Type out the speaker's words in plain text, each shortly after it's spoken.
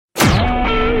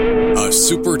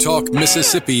SuperTalk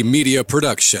Mississippi media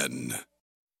production.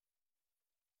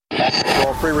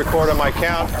 I'll pre-record on my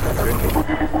count.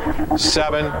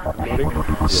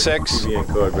 7, 6,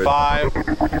 5,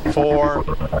 4,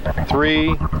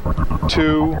 3,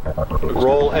 2.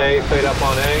 Roll A, fade up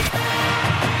on A.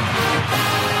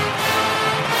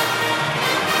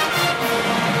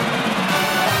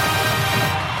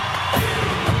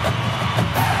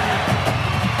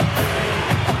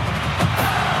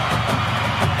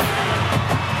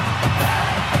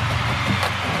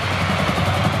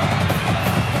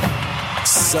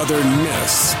 Southern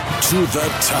Miss to the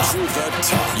top.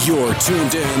 You're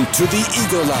tuned in to the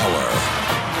Eagle Hour.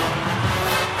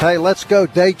 Hey, let's go.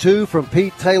 Day 2 from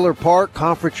Pete Taylor Park.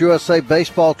 Conference USA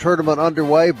baseball tournament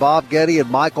underway. Bob Getty and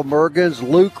Michael Mergens.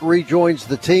 Luke rejoins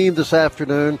the team this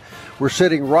afternoon. We're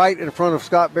sitting right in front of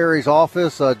Scott Berry's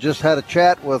office. Just had a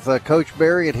chat with Coach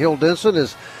Berry and Hill Denson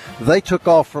as they took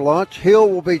off for lunch. Hill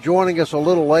will be joining us a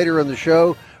little later in the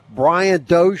show. Brian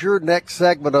Dozier, next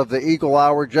segment of the Eagle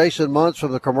Hour. Jason Muntz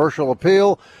from the Commercial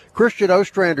Appeal. Christian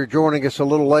Ostrander joining us a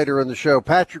little later in the show.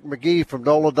 Patrick McGee from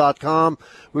NOLA.com.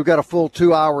 We've got a full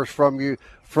 2 hours from you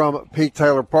from Pete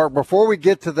Taylor Park. Before we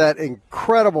get to that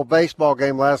incredible baseball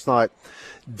game last night,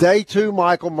 Day 2,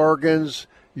 Michael Mergens,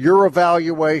 your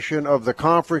evaluation of the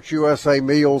Conference USA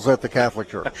meals at the Catholic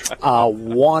Church.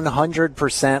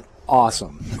 100%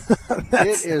 awesome.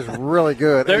 It is really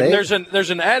good. There's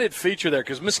an added feature there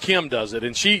because Miss Kim does it,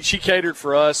 and she catered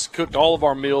for us, cooked all of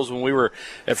our meals when we were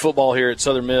at football here at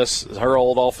Southern Miss. Her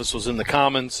old office was in the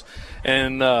Commons,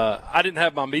 and I didn't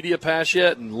have my media pass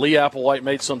yet, and Lee Applewhite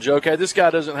made some joke, hey, this guy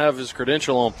doesn't have his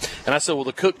credential on. And I said, well,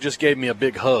 the cook just gave me a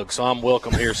big hug, so I'm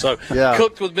welcome here. So yeah.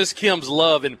 Cooked with Miss Kim's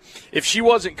love, and if she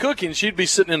wasn't cooking, she'd be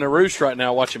sitting in a roost right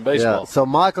now watching baseball. Yeah. So,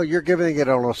 Michael, you're giving it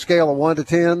on a scale of 1 to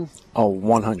 10? Oh,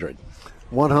 100.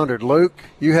 100. Luke,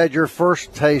 you had your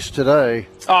first taste today.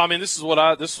 Oh, I mean, this is what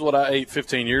I ate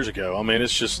 15 years ago. I mean,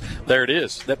 it's just there it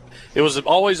is. It was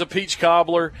always a peach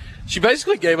cobbler. She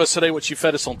basically gave us today what she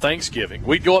fed us on Thanksgiving.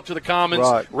 We'd go up to the Commons,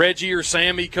 right. Reggie or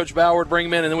Sammy, Coach Bauer would bring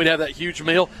them in, and then we'd have that huge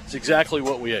meal. It's exactly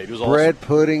what we ate. It was awesome. Bread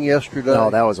pudding yesterday.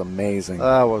 Oh, that was amazing.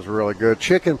 That was really good.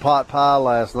 Chicken pot pie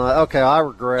last night. Okay, I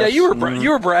regret. Yeah, you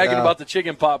were bragging about the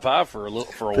chicken pot pie for a while.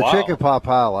 The chicken pot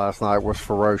pie last night was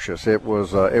ferocious. It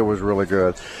was really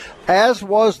good. As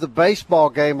was the baseball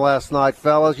game last night,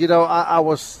 fellas. You know, I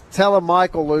was telling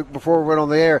Michael, Luke, before we went on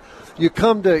the air, you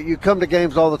come to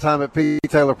games all the time at Pete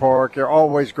Taylor Park. They're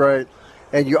always great,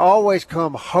 and you always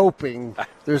come hoping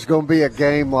there's going to be a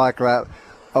game like that.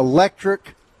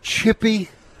 Electric, chippy,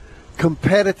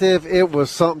 competitive. It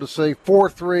was something to see.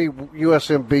 4-3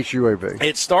 USM beats UAB.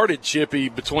 It started chippy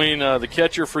between the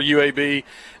catcher for UAB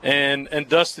and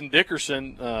Dustin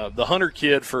Dickerson, the Hunter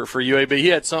kid for UAB. He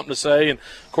had something to say, and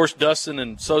of course Dustin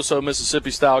and so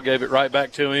Mississippi style gave it right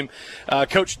back to him.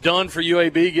 Coach Dunn for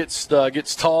UAB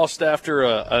gets tossed after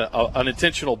an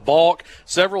intentional balk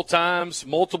several times.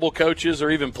 Multiple coaches or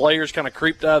even players kind of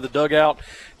creeped out of the dugout.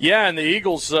 Yeah, and the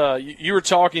Eagles, you were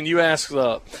talking, you asked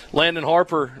Landon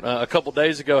Harper a couple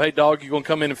days ago, hey, dog, you going to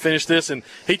come in and finish this? And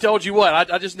he told you what?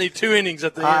 I just need 2 innings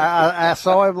at the end. I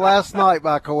saw him last night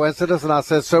by coincidence, and I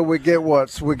said, so we get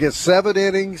what? We get 7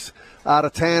 innings out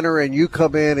of Tanner, and you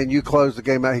come in and you close the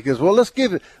game out. He goes, well, let's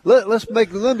give it. Let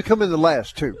me come in the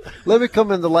last 2. Let me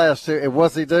come in the last 2. And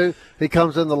what's he do? He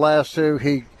comes in the last 2.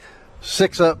 He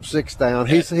 6 up, 6 down.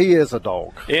 He is a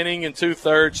dog. Inning and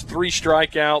 2/3, 3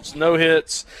 strikeouts, no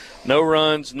hits, no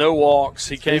runs, no walks.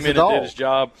 He came in and did his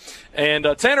job. And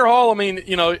Tanner Hall, I mean,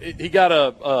 you know, he got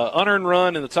a unearned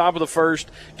run in the top of the first,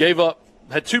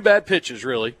 had 2 bad pitches,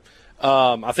 really.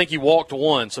 I think he walked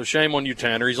 1, so shame on you,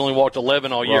 Tanner. He's only walked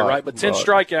 11 all year, right? But 10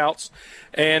 strikeouts,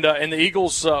 and the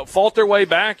Eagles fought their way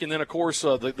back, and then, of course,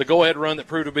 the go-ahead run that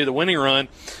proved to be the winning run,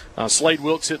 Slade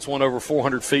Wilkes hits one over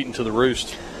 400 feet into the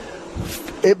roost.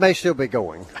 It may still be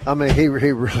going. I mean, he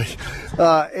really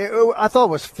I thought it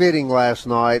was fitting last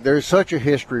night. There's such a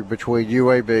history between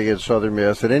UAB and Southern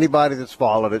Miss, and anybody that's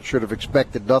followed it should have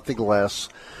expected nothing less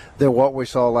than what we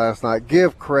saw last night.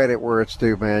 Give credit where it's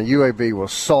due, man. UAB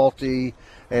was salty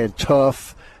and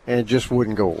tough and just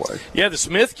wouldn't go away. Yeah, the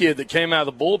Smith kid that came out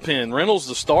of the bullpen, Reynolds,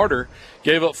 the starter,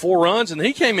 gave up 4 runs, and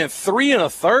he came in 3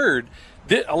 1/3,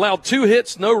 allowed 2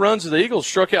 hits, no runs, and the Eagles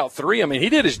struck out 3. I mean, he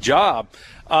did his job.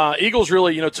 Eagles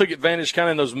really, took advantage kind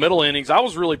of in those middle innings. I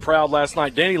was really proud last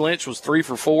night. Danny Lynch was 3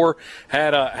 for 4,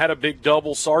 had a big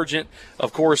double. Sargent,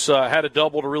 of course, had a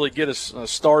double to really get us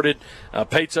started.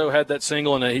 Pato had that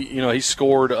single, and he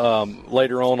scored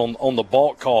later on the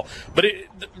balk call. But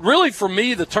really, for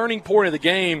me, the turning point of the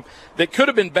game that could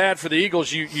have been bad for the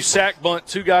Eagles, you sack bunt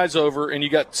 2 guys over, and you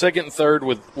got second and third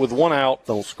with 1 out.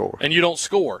 Don't score. And you don't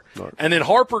score. Right. And then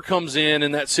Harper comes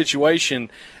in that situation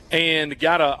and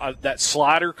got that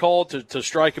slider call to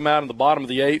strike him out in the bottom of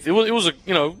the 8th. It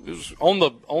was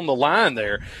on the line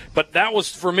there. But that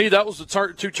was, for me, that was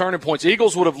the 2 turning points.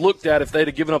 Eagles would have looked at if they'd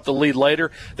have given up the lead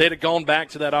later. They'd have gone back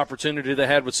to that opportunity they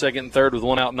had with second and third with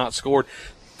 1 out and not scored.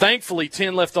 Thankfully,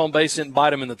 10 left on base didn't bite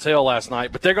them in the tail last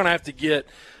night, but they're going to have to get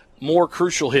more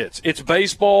crucial hits. It's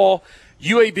baseball.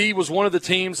 UAB was one of the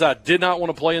teams I did not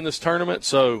want to play in this tournament,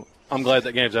 so I'm glad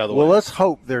that game's out of the way. Well, let's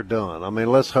hope they're done. I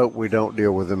mean, let's hope we don't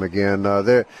deal with them again.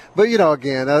 But,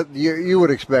 you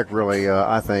would expect really,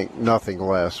 I think, nothing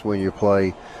less when you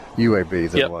play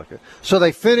UAB than like it. So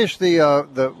they finished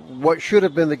the what should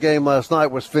have been the game last night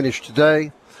was finished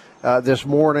today, this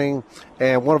morning,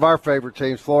 and one of our favorite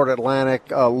teams, Florida Atlantic,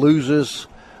 loses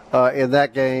in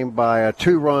that game by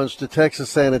 2 runs to Texas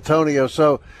San Antonio.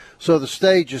 So the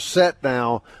stage is set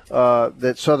now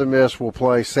that Southern Miss will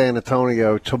play San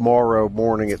Antonio tomorrow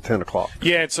morning at 10 o'clock.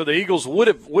 Yeah, and so the Eagles would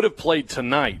have played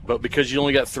tonight, but because you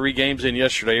only got 3 games in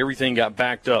yesterday, everything got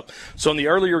backed up. So in the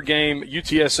earlier game,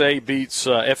 UTSA beats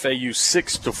FAU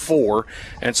 6-4,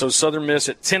 and so Southern Miss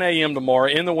at 10 a.m. tomorrow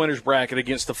in the winners bracket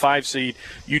against the 5-seed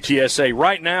UTSA.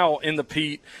 Right now in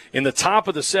the top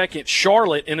of the second,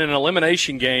 Charlotte in an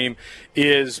elimination game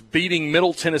is beating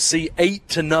Middle Tennessee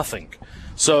 8-0.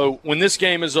 So when this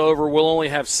game is over, we'll only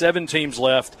have 7 teams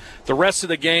left. The rest of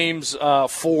the games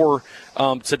for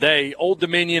today, Old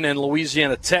Dominion and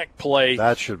Louisiana Tech play.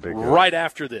 That should be good. Right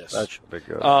after this. That should be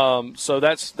good. So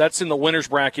that's in the winners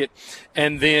bracket,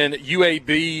 and then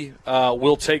UAB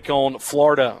will take on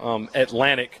Florida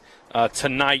Atlantic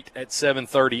tonight at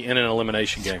 7:30 in an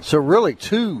elimination game. So really,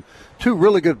 two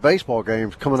really good baseball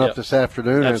games coming up this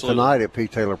afternoon and tonight at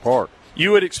Pete Taylor Park.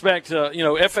 You would expect,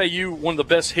 FAU, one of the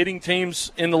best hitting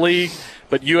teams in the league,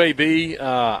 but UAB,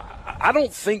 I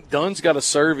don't think Dunn's got to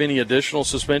serve any additional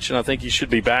suspension. I think he should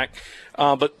be back.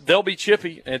 But they'll be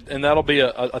chippy, and that'll be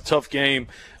a tough game.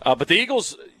 But the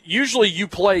Eagles, usually you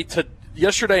play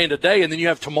yesterday and today, and then you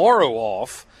have tomorrow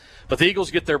off. But the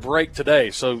Eagles get their break today.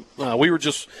 So we were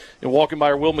just walking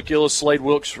by. Will McGillis, Slade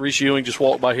Wilkes, Reese Ewing just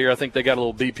walked by here. I think they got a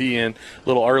little BP in a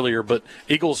little earlier. But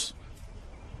Eagles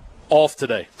off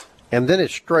today. And then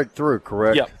it's straight through,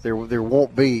 correct? Yep. There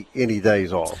won't be any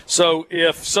days off. So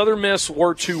if Southern Miss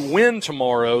were to win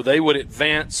tomorrow, they would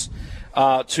advance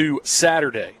to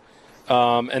Saturday.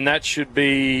 And that should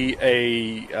be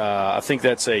I think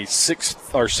that's a 6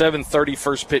 or 7:30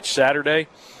 first pitch Saturday.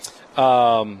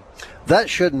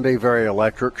 That shouldn't be very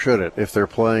electric, should it, if they're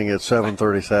playing at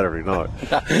 7:30 Saturday night?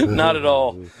 Not at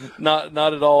all. Not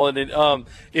at all. And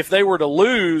if they were to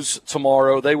lose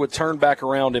tomorrow, they would turn back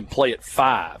around and play at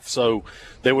 5. So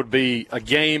there would be a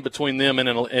game between them, and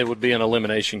it would be an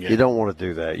elimination game. You don't want to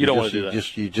do that. You don't want to do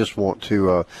that. You just want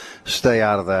to stay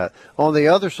out of that. On the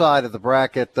other side of the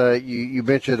bracket, you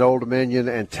mentioned Old Dominion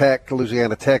and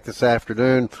Louisiana Tech this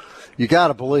afternoon. You got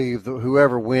to believe that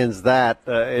whoever wins that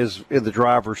is in the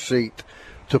driver's seat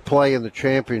to play in the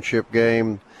championship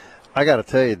game. I got to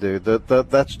tell you, dude,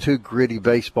 that's 2 gritty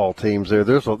baseball teams there.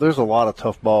 There's a lot of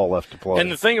tough ball left to play.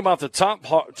 And the thing about the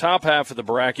top half of the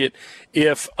bracket,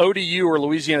 if ODU or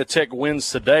Louisiana Tech wins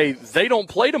today, they don't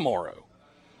play tomorrow,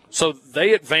 so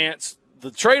they advance. The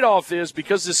trade-off is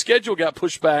because the schedule got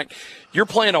pushed back, you're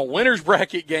playing a winner's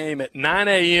bracket game at 9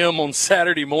 a.m. on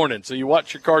Saturday morning. So you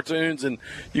watch your cartoons and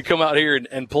you come out here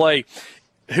and play.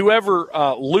 Whoever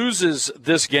loses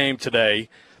this game today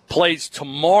plays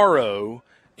tomorrow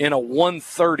in a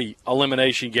 1:30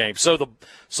 elimination game. So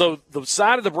the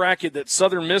side of the bracket that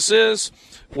Southern Miss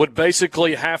would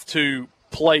basically have to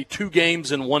play 2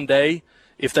 games in one day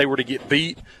if they were to get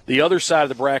beat. The other side of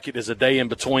the bracket is a day in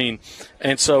between.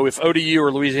 And so if ODU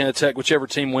or Louisiana Tech, whichever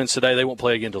team wins today, they won't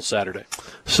play again until Saturday.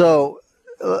 So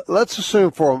let's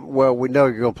assume we know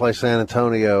you're going to play San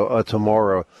Antonio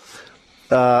tomorrow.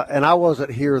 And I wasn't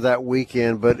here that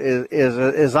weekend, but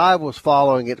as I was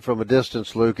following it from a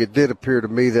distance, Luke, it did appear to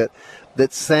me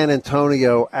that San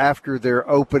Antonio, after their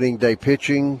opening day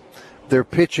pitching, their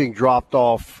pitching dropped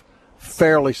off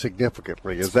fairly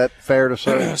significantly. Is that fair to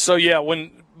say? So, yeah,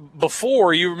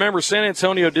 before, you remember San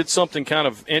Antonio did something kind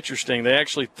of interesting. They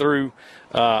actually threw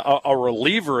a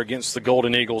reliever against the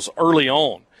Golden Eagles early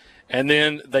on, and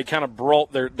then they kind of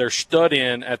brought their stud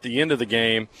in at the end of the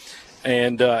game.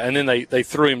 and then they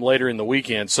threw him later in the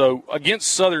weekend. So against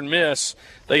Southern Miss,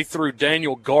 they threw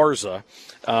Daniel Garza.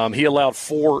 He allowed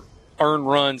 4 earned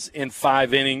runs in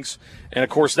 5 innings. And, of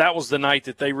course, that was the night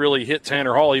that they really hit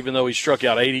Tanner Hall, even though he struck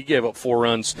out 8. He gave up 4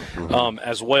 runs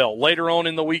as well. Later on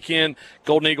in the weekend,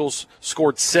 Golden Eagles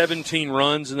scored 17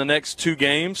 runs in the next 2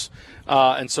 games.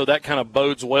 And so that kind of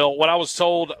bodes well. What I was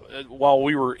told while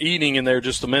we were eating in there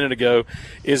just a minute ago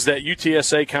is that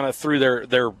UTSA kind of threw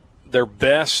their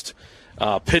best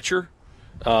pitcher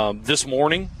this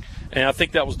morning. And I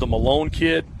think that was the Malone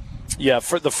kid. Yeah,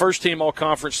 for the first team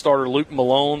all-conference starter, Luke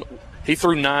Malone, he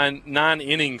threw nine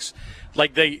innings.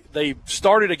 Like they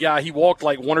started a guy, he walked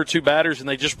like 1 or 2 batters, and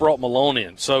they just brought Malone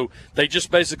in. So they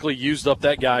just basically used up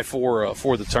that guy for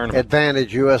the tournament.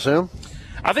 Advantage USM?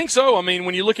 I think so. I mean,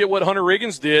 when you look at what Hunter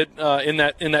Riggins did in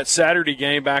that Saturday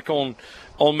game back on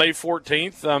May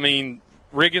 14th, I mean,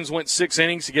 Riggins went 6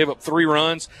 innings. He gave up 3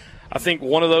 runs. I think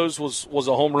one of those was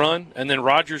a home run, and then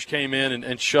Rogers came in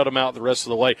and shut him out the rest of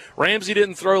the way. Ramsey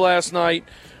didn't throw last night.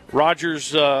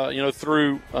 Rogers,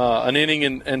 threw an inning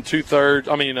and 2/3.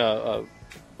 I mean,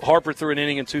 Harper threw an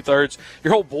inning and 2/3.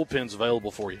 Your whole bullpen's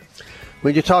available for you.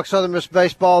 When you talk Southern Miss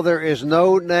baseball, there is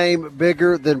no name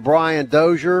bigger than Brian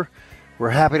Dozier. We're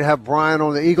happy to have Brian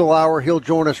on the Eagle Hour. He'll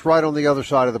join us right on the other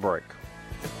side of the break.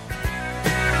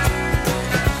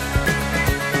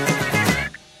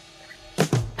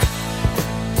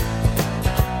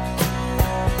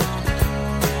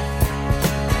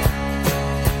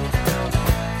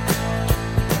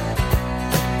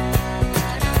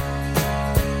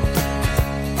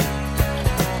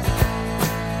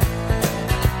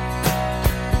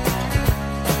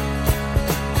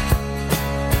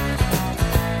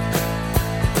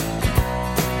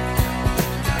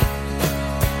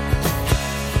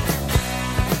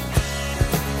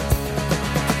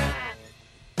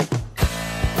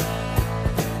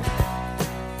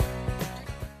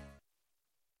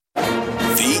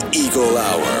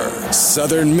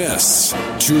 Southern Miss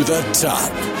to the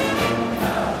top.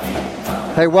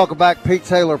 Hey, welcome back. Pete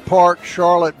Taylor Park,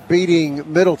 Charlotte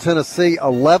beating Middle Tennessee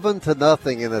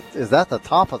 11-0. Is that the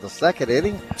top of the second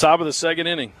inning? Top of the second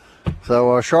inning.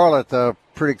 So Charlotte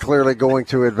pretty clearly going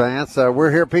to advance. We're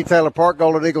here at Pete Taylor Park.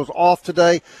 Golden Eagles off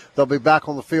today. They'll be back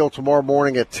on the field tomorrow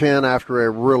morning at 10 after a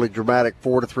really dramatic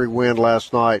 4-3 win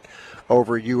last night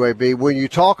over UAB. When you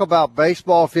talk about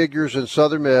baseball figures in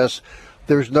Southern Miss,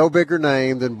 there's no bigger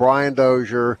name than Brian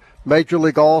Dozier, Major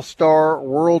League All-Star,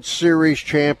 World Series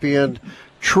champion,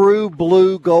 true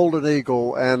blue Golden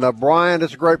Eagle. And, Brian,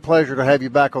 it's a great pleasure to have you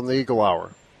back on the Eagle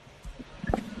Hour.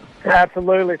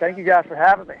 Absolutely. Thank you guys for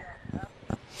having me.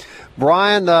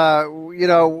 Brian,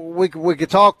 we could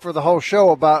talk for the whole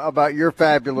show about your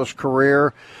fabulous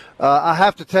career. I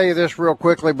have to tell you this real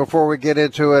quickly before we get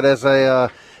into it. As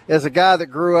a guy that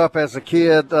grew up as a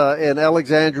kid in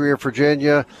Alexandria,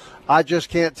 Virginia, I just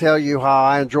can't tell you how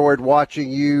I enjoyed watching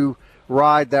you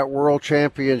ride that world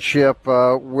championship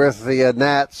with the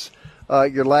Nats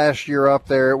your last year up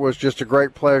there. It was just a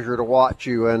great pleasure to watch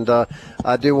you, and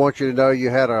I do want you to know you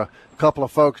had a couple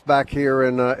of folks back here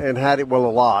and had it, well, a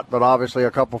lot, but obviously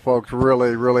a couple of folks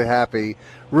really happy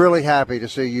to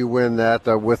see you win that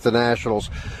with the Nationals.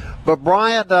 But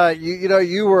Brian,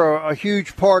 you were a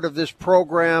huge part of this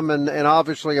program and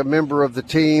obviously a member of the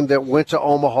team that went to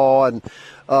Omaha, and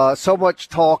so much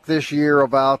talk this year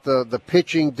about the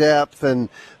pitching depth and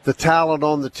the talent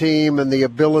on the team and the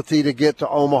ability to get to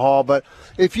Omaha. But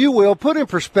if you will, put in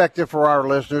perspective for our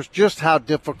listeners just how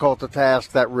difficult a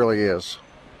task that really is.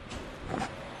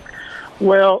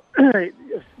 Well,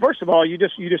 first of all, you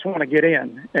just want to get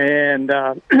in. And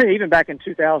even back in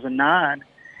 2009,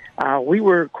 we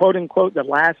were, quote unquote, the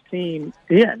last team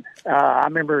in. I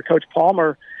remember Coach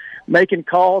Palmer making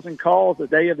calls the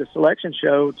day of the selection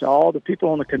show to all the people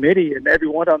on the committee, and every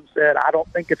one of them said, I don't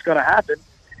think it's going to happen.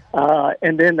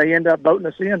 And then they end up voting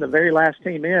us in, the very last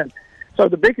team in. So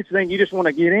the biggest thing, you just want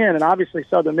to get in, and obviously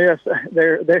Southern Miss,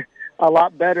 they're a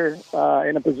lot better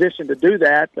in a position to do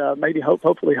that, maybe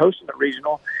hopefully hosting the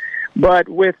regional. But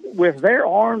with their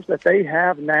arms that they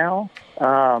have now,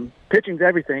 pitching's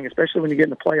everything, especially when you get in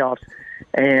the playoffs.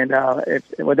 And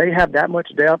when they have that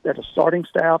much depth at a starting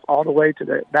staff all the way to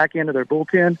the back end of their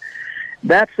bullpen,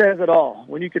 that says it all.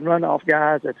 When you can run off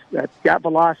guys that's got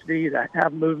velocity, that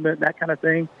have movement, that kind of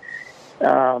thing,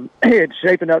 it's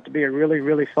shaping up to be a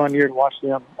really fun year to watch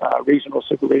them, regional,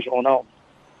 super regional, and all.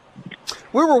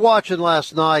 We were watching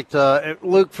last night.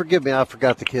 Luke, forgive me, I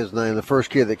forgot the kid's name. The first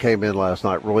kid that came in last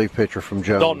night, relief pitcher from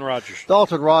Jones.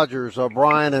 Dalton Rogers,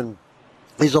 Brian, and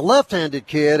he's a left-handed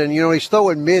kid, and, he's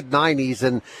throwing mid-90s.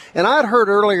 And I'd heard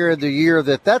earlier in the year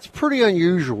that's pretty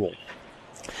unusual.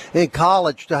 in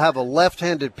college to have a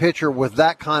left-handed pitcher with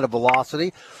that kind of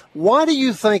velocity. Why do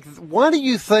you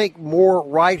think more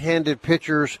right-handed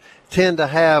pitchers tend to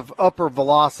have upper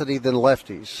velocity than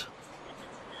lefties?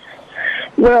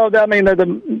 Well, I mean, the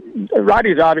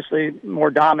righties are obviously more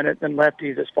dominant than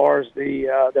lefties as far as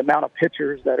the amount of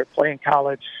pitchers that are playing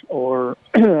college or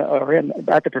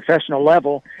at the professional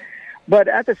level. But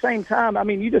at the same time, I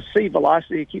mean, you just see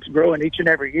velocity keeps growing each and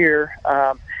every year.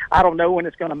 I don't know when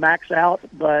it's going to max out,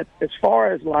 but as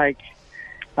far as like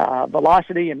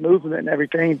velocity and movement and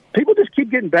everything, people just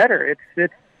keep getting better. It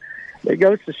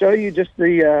goes to show you just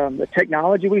the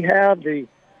technology we have, the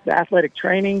athletic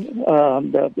training,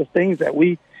 the things that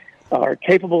we are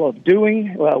capable of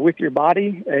doing with your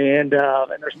body, and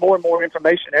there's more and more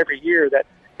information every year that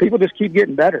people just keep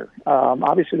getting better.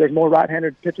 Obviously, there's more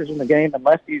right-handed pitchers in the game than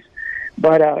lefties,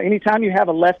 but anytime you have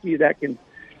a lefty that can,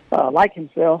 like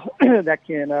himself, that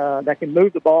can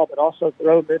move the ball but also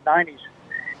throw mid-90s,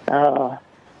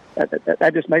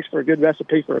 that just makes for a good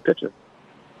recipe for a pitcher.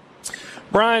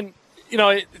 Brian, you know,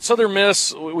 at Southern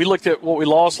Miss, we looked at what we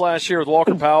lost last year with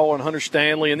Walker Powell and Hunter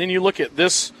Stanley, and then you look at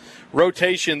this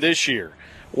rotation this year,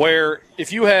 where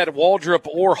if you had Waldrop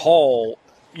or Hall,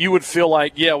 you would feel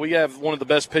like, yeah, we have one of the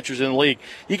best pitchers in the league.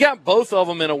 You got both of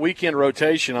them in a weekend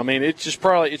rotation. I mean, it's just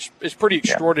probably it's pretty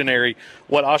extraordinary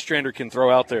what Ostrander can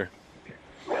throw out there.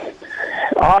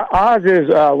 Oz is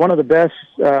one of the best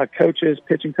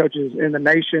pitching coaches in the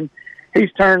nation.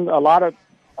 He's turned a lot of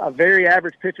very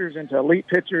average pitchers into elite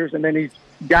pitchers, and then he's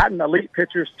gotten elite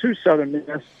pitchers to Southern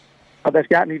Miss that's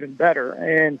gotten even better.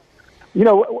 And, you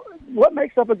know, what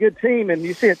makes up a good team, and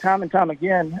you see it time and time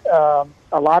again,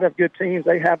 a lot of good teams,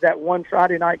 they have that one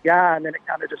Friday night guy, and then it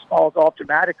kind of just falls off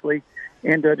dramatically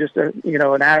into just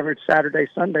an average Saturday,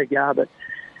 Sunday guy. But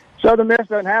Southern Miss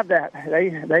doesn't have that. They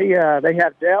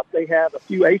have depth. They have a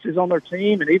few aces on their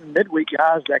team, and even midweek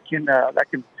guys that can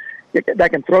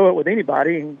throw it with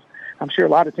anybody. And I'm sure a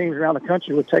lot of teams around the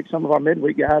country would take some of our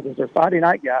midweek guys as their Friday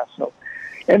night guys. So,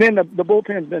 and then the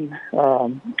bullpen's been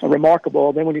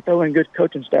remarkable. Then when you throw in good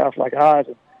coaching staff like Oz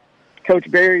and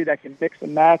Coach Berry that can mix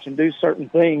and match and do certain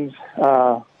things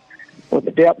with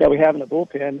the depth that we have in the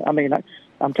bullpen, I mean,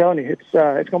 I'm telling you, it's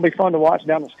going to be fun to watch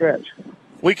down the stretch.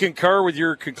 We concur with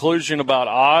your conclusion about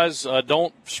Oz.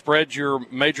 Don't spread your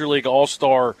Major League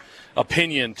All-Star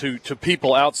opinion to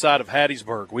people outside of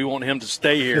Hattiesburg. We want him to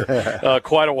stay here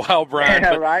quite a while, Brian.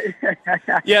 Yeah, right.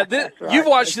 Yeah, right. You've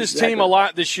watched this team a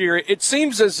lot this year. It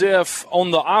seems as if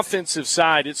on the offensive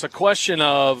side, it's a question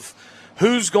of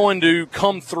who's going to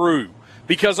come through.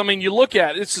 Because, I mean, you look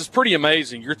at it, this is pretty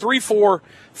amazing. You're 3, 4,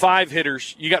 5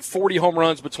 hitters. You got 40 home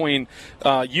runs between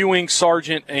Ewing,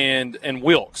 Sargent, and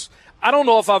Wilkes. I don't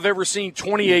know if I've ever seen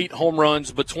 28 home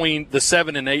runs between the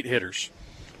 7 and 8 hitters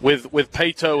with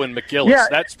Pato and McGillis. Yeah.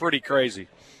 That's pretty crazy.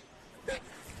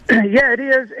 Yeah, it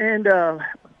is. And I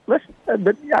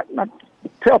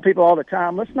tell people all the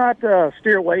time, let's not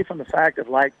steer away from the fact of,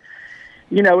 like,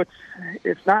 you know,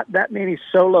 it's not that many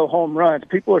solo home runs.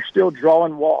 People are still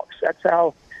drawing walks. That's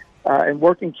how, and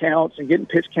working counts and getting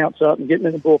pitch counts up and getting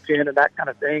in the bullpen and that kind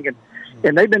of thing.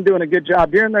 And they've been doing a good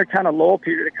job during their kind of lull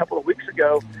period a couple of weeks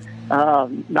ago.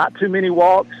 Not too many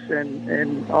walks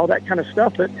and all that kind of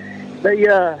stuff. But they,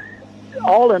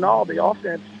 all in all, the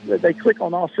offense, they click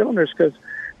on all cylinders because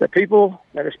the people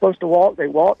that are supposed to walk,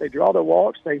 they draw their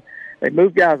walks, they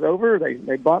move guys over,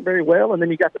 they bunt very well. And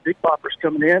then you got the big boppers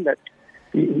coming in that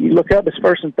you look up, it's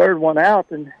first and third, one out,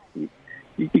 and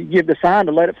you give the sign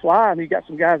to let it fly, and you got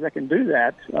some guys that can do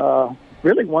that,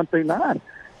 really 1 through 9.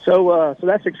 So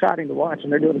that's exciting to watch,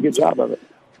 and they're doing a good job of it.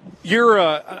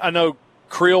 I know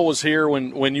Creel was here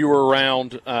when you were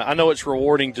around. I know it's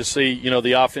rewarding to see,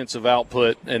 the offensive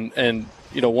output and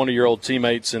one of your old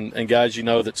teammates and guys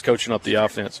that's coaching up the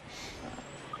offense.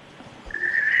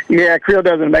 Yeah, Creel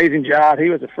does an amazing job. He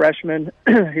was a freshman.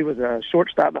 He was a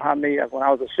shortstop behind me when I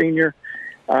was a senior.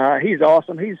 He's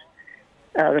awesome. He's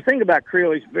the thing about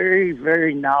Creel, he's very,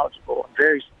 very knowledgeable,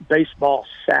 very baseball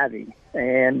savvy,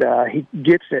 and he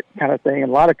gets it kind of thing.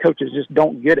 And a lot of coaches just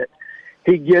don't get it.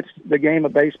 He gets the game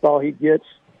of baseball. He gets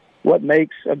what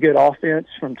makes a good offense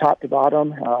from top to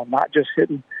bottom, not just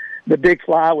hitting the big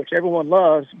fly, which everyone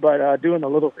loves, but doing the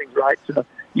little things right. So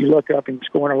you look up and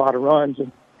scoring a lot of runs.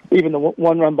 And even the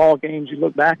one-run ball games, you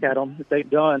look back at them that they've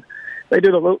done, they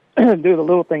do the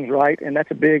little things right, and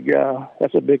that's a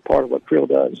big part of what Creel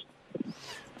does.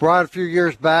 Brian, a few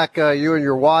years back, you and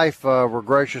your wife were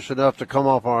gracious enough to come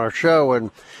up on our show,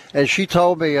 and she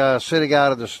told me sitting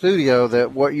out of the studio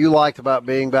that what you liked about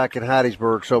being back in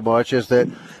Hattiesburg so much is that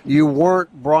you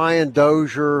weren't Brian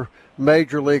Dozier,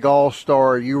 Major League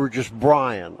All-Star. You were just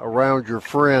Brian around your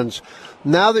friends.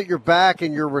 Now that you're back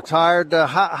and you're retired,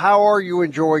 how are you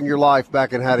enjoying your life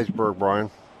back in Hattiesburg,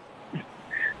 Brian?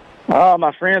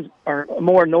 My friends are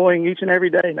more annoying each and every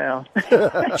day now.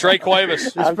 Trey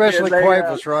Cuevas. Especially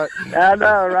Cuevas, right? I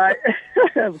know, right?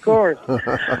 Of course.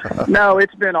 No,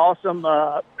 it's been awesome.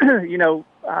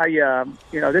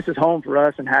 This is home for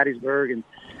us in Hattiesburg. And,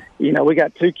 we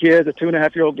got 2 kids, a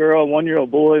 2.5-year-old girl, a 1-year-old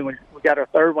boy. And we got our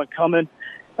 3rd one coming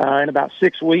in about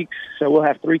 6 weeks. So we'll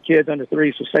have 3 kids under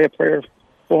 3. So say a prayer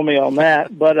for me on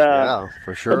that. But, yeah,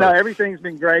 for sure. But no, everything's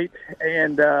been great.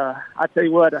 And I tell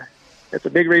you what, it's a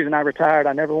big reason I retired.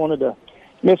 I never wanted to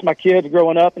miss my kids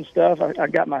growing up and stuff. I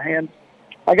got my hands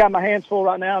full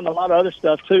right now and a lot of other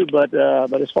stuff too. But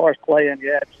as far as playing,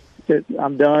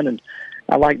 I'm done, and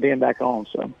I like being back home.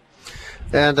 So.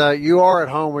 And you are at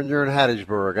home when you're in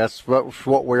Hattiesburg. That's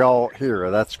what we all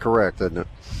hear. That's correct, isn't it?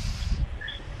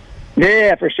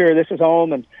 Yeah, for sure. This is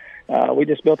home, and we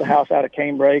just built a house out of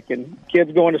canebrake, and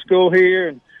kids going to school here,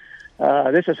 and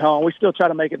this is home. We still try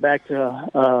to make it back to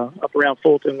up around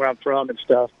Fulton where I'm from and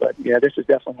stuff. But, yeah, this is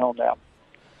definitely home now.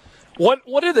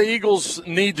 What do the Eagles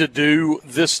need to do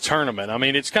this tournament? I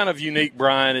mean, it's kind of unique,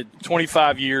 Brian, at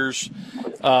 25 years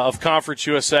of Conference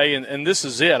USA, and this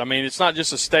is it. I mean, it's not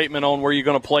just a statement on where you're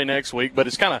going to play next week, but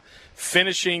it's kind of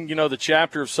finishing, the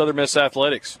chapter of Southern Miss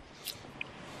athletics.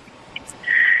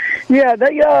 Yeah,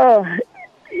 they,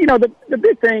 the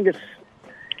big thing is,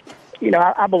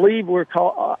 I believe we're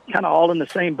kind of all in the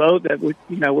same boat that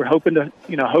we're hoping to,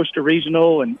 host a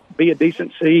regional and be a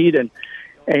decent seed and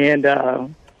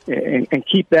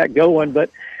keep that going. But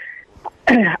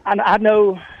I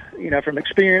know, from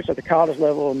experience at the college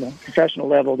level and the professional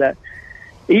level that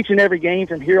each and every game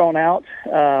from here on out,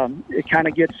 it kind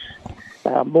of gets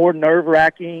more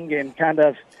nerve-wracking and kind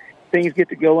of things get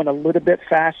to going a little bit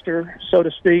faster, so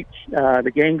to speak.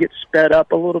 The game gets sped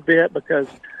up a little bit because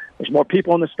there's more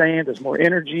people in the stands, there's more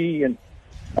energy, and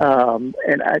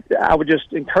I would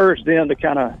just encourage them to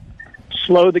kind of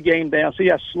slow the game down, see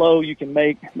how slow you can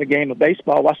make the game of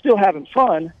baseball while still having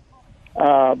fun,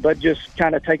 but just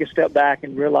kind of take a step back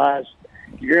and realize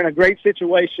you're in a great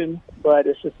situation, but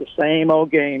it's just the same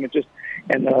old game.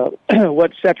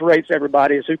 What separates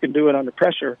everybody is who can do it under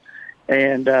pressure,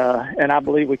 and I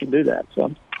believe we can do that.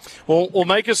 So, well,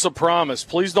 make us a promise.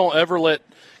 Please don't ever let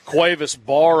Cuevas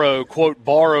borrow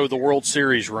the World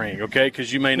Series ring, okay?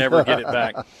 Because you may never get it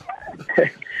back.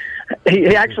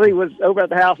 He actually was over at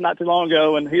the house not too long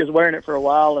ago, and he was wearing it for a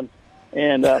while and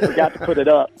forgot to put it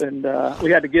up, and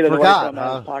we had to get it away from him out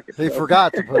of his pocket. He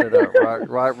forgot to put it up,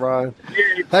 right, Brian?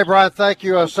 Hey, Brian, thank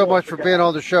you so much for being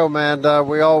on the show, man.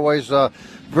 We always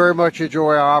very much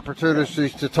enjoy our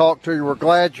opportunities to talk to you. We're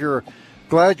glad you're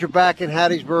back in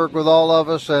Hattiesburg with all of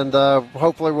us, and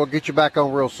hopefully we'll get you back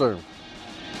on real soon.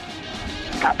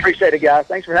 I appreciate it, guys.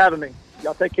 Thanks for having me.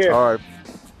 Y'all take care. All right.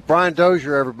 Brian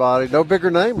Dozier, everybody. No bigger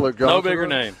name, Luke Johnson. No bigger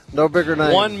name. No bigger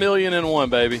name.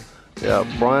 1,000,001, baby. Yeah,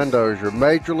 Brian Dozier,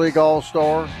 Major League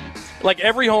All-Star. Like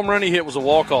every home run he hit was a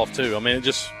walk-off, too. I mean, it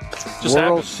just World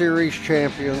happened. Series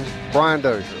champion, Brian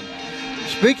Dozier.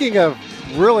 Speaking of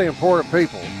really important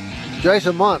people,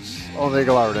 Jason Muntz on the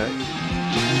Eagle Hour next.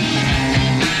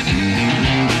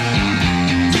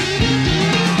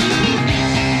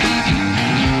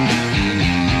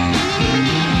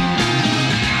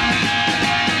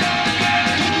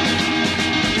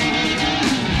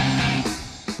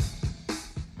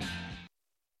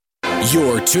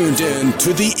 You're tuned in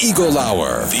to the Eagle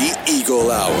Hour. The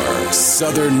Eagle Hour.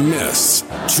 Southern Miss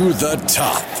to the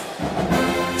top.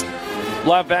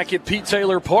 Live back at Pete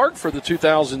Taylor Park for the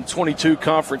 2022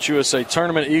 Conference USA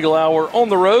Tournament. Eagle Hour on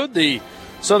the road. The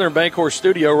Southern Bancorp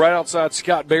studio right outside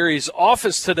Scott Berry's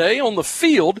office today. On the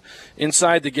field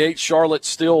inside the gate, Charlotte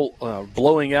still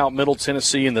blowing out Middle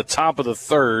Tennessee in the top of the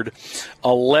third.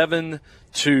 11-0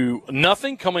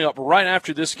 coming up right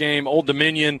after this game, Old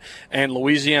Dominion and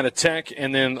Louisiana Tech,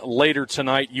 and then later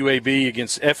tonight UAB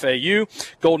against FAU.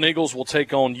 Golden Eagles will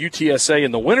take on UTSA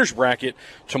in the winner's bracket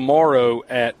tomorrow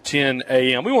at 10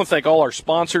 a.m. We want to thank all our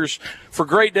sponsors for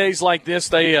great days like this.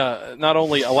 They not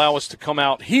only allow us to come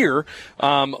out here,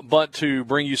 but to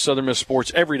bring you Southern Miss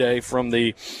sports every day from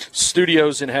the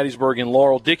studios in Hattiesburg and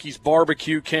Laurel. Dickey's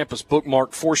Barbecue, Campus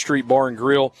Bookmark, 4th Street Bar and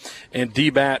Grill, and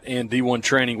DBAT and D1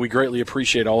 Training. We greatly appreciate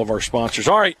all of our sponsors.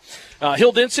 All right,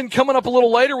 Hill Denson coming up a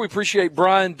little later. We appreciate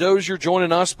Brian Dozier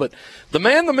joining us, but the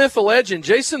man, the myth, the legend,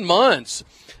 Jason Muntz,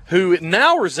 who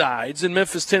now resides in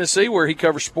Memphis, Tennessee, where he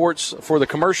covers sports for the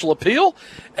Commercial Appeal,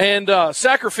 and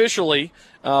sacrificially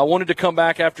wanted to come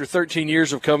back after 13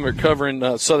 years of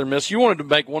covering Southern Miss. You wanted to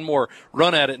make one more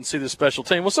run at it and see this special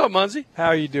team. What's up, Munzie? How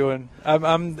are you doing?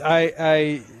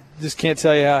 I just can't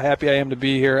tell you how happy I am to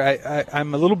be here.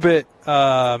 I'm a little bit.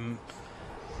 I'm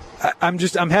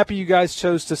happy you guys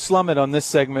chose to slum it on this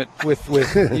segment with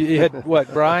you had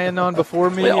what, Brian on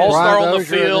before me? All-star on the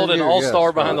field and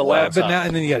all-star behind the laptop. But now,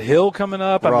 and then you got Hill coming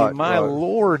up. I mean, my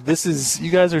Lord,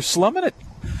 you guys are slumming it.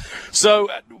 So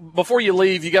before you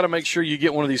leave, you got to make sure you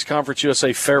get one of these Conference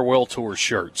USA Farewell Tour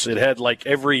shirts. It had like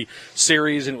every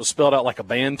series, and it was spelled out like a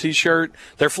band T-shirt.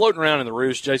 They're floating around in the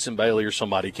roost. Jason Bailey or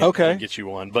somebody can get you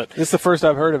one. But it's the first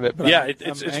I've heard of it. But yeah,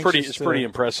 it's pretty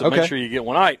impressive. Okay. Make sure you get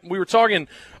one. All right, we were talking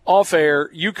off air.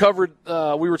 You covered.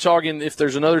 We were talking if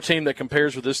there's another team that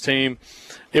compares with this team.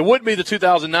 It would be the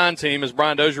 2009 team, as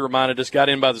Brian Dozier reminded us, got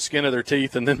in by the skin of their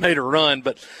teeth and then made a run.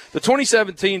 But the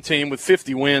 2017 team with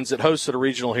 50 wins that hosted a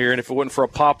regional here, and if it wasn't for a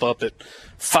pop-up at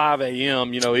 5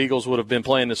 a.m., Eagles would have been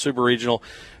playing the Super Regional.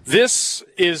 This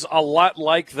is a lot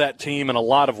like that team in a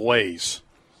lot of ways.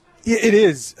 It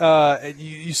is.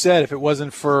 You said if it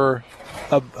wasn't for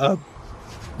a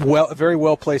very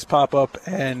well-placed pop-up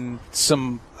and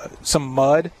some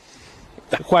mud,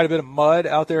 quite a bit of mud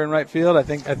out there in right field. I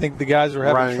think the guys were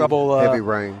having trouble heavy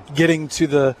rain getting to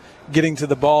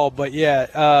the ball. But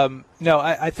yeah, no,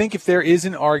 I think if there is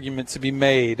an argument to be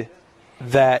made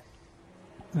that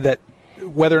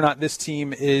whether or not this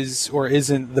team is or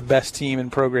isn't the best team in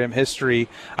program history,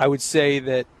 I would say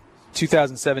that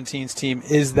 2017's team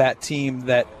is that team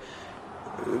that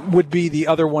would be the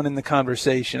other one in the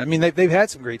conversation. I mean, they've had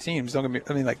some great teams. Don't get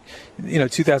me. I mean,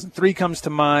 2003 comes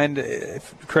to mind.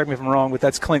 Correct me if I'm wrong, but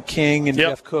that's Clint King and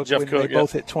Jeff Cook. They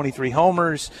both hit 23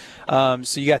 homers. So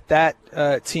you got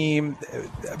that team.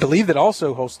 I believe that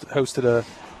also hosted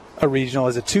a regional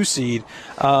as a 2 seed.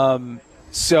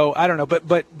 So I don't know,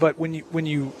 but when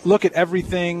you look at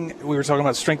everything, we were talking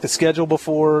about strength of schedule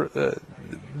before,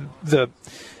 the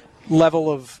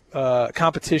level of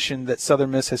competition that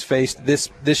Southern Miss has faced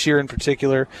this year in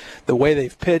particular, the way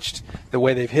they've pitched, the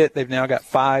way they've hit. They've now got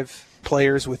 5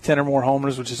 players with 10 or more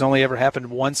homers, which has only ever happened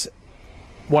one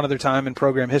other time in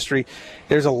program history.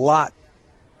 There's a lot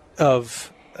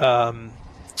of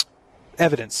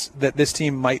evidence that this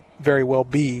team might very well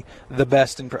be the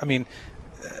best.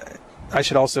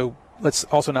 Let's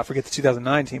also not forget the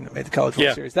 2009 team that made the College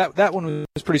World Series. That one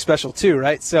was pretty special too,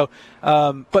 right? So,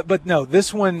 but no,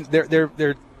 this one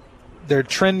they're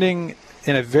trending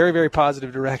in a very, very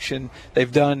positive direction.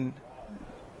 They've done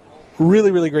really,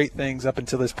 really great things up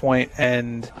until this point,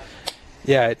 and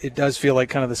yeah, it does feel like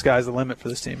kind of the sky's the limit for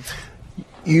this team.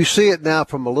 You see it now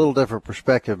from a little different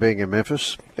perspective, being in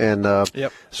Memphis, and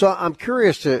so I'm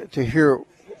curious to hear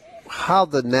how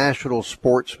the national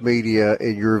sports media,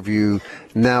 in your view,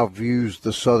 now views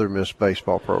the Southern Miss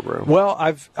baseball program. Well,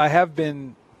 I have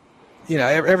been,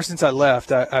 ever since I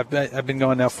left, I've been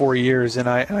going now 4 years, and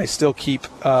I still keep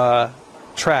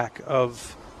track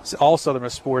of all Southern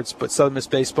Miss sports, but Southern Miss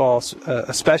baseball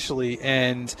especially,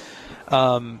 and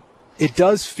it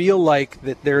does feel like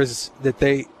that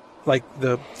they like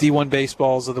the D1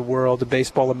 baseballs of the world, the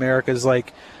Baseball Americas,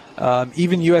 like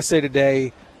even USA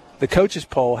Today. The coaches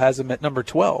poll has them at number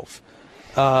 12.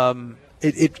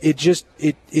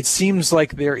 It seems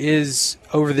like there is,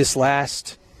 over this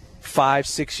last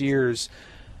 5-6 years,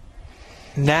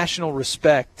 national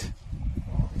respect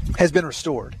has been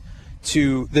restored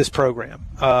to this program.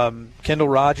 Kendall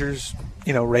Rogers,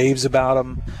 raves about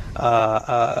them.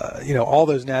 All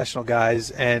those national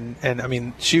guys, and I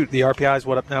mean, shoot, the RPI is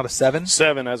up now to 7?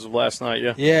 7 as of last night,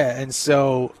 yeah. Yeah, and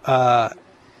so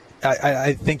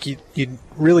I think you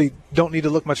really don't need to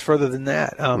look much further than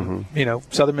that.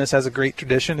 Southern Miss has a great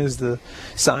tradition, as the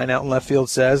sign out in left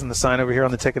field says, and the sign over here on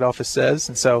the ticket office says.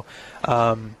 And so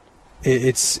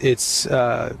it's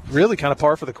really kind of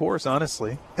par for the course,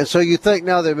 honestly. And so you think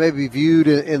now they may be viewed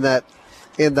in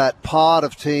that pod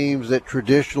of teams that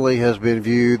traditionally has been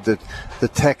viewed, the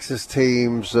Texas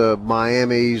teams,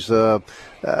 Miami's, the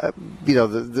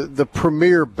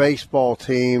premier baseball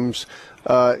teams.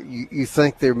 You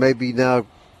think they're maybe now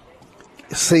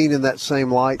seen in that same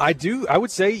light? I do. I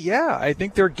would say, yeah. I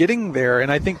think they're getting there,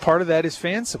 and I think part of that is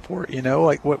fan support.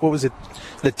 Like what was it?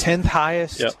 The 10th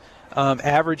highest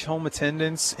average home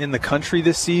attendance in the country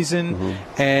this season,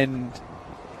 and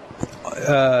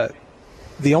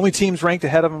the only teams ranked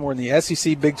ahead of them were in the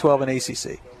SEC, Big 12, and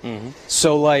ACC.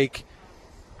 So,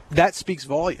 that speaks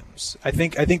volumes. I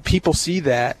think people see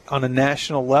that on a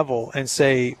national level and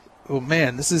say, oh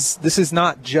man, this is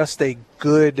not just a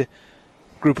good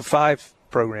Group of 5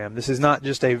 program. This is not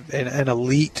just an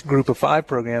elite Group of 5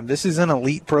 program. This is an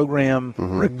elite program,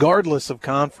 regardless of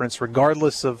conference,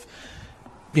 regardless of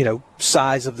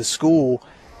size of the school,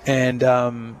 and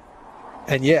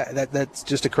yeah, that's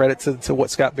just a credit to what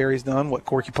Scott Berry's done, what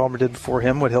Corky Palmer did before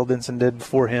him, what Hill Denson did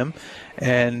before him,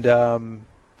 and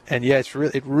yeah,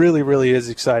 it really is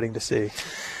exciting to see.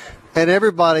 And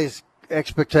everybody's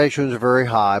expectations are very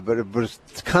high, but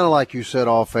it's kind of like you said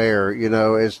off air.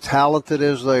 As talented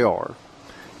as they are,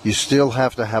 you still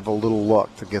have to have a little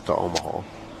luck to get to Omaha.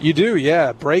 You do,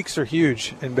 yeah. Breaks are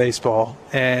huge in baseball.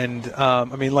 And,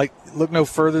 look no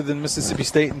further than Mississippi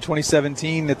State in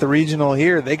 2017 at the regional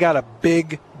here. They got a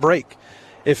big break.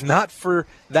 If not for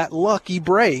that lucky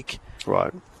break.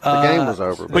 Right. The game was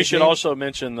over. We should also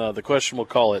mention the question we'll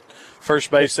call it.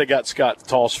 First base, they got Scott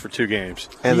tossed for 2 games.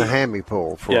 And the hammy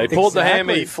pull. He pulled the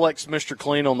hammy, flexed Mr.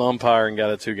 Clean on the umpire, and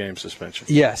got a 2-game suspension.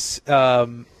 Yes.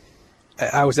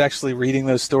 I was actually reading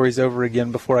those stories over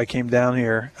again before I came down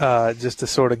here, just to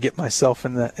sort of get myself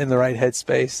in the right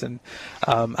headspace. And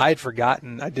I had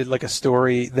forgotten. I did like a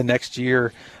story the next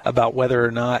year about whether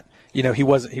or not he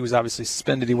was obviously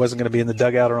suspended. He wasn't going to be in the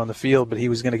dugout or on the field, but he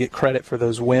was going to get credit for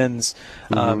those wins.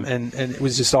 And it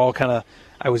was just all kind of.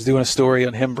 I was doing a story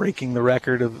on him breaking the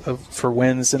record for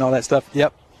wins and all that stuff.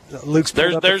 Yep. Luke's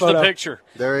there's the picture.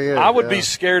 There he is. I would be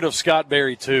scared of Scott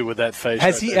Berry too with that face.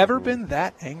 Has he ever been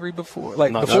that angry before?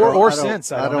 Before or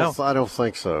since? I don't know. I don't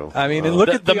think so. I mean, and look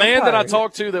at the man that I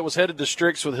talked to that was headed to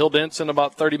Strix with Hill Denson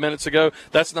about 30 minutes ago.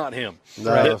 That's not him.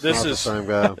 No, this not is the same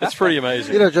guy. That's pretty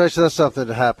amazing. Jason, that's something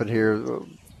that happened here.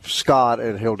 Scott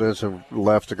and Hill Denson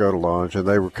left to go to lunch, and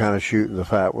they were kind of shooting the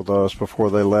fat with us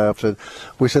before they left. And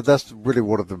we said that's really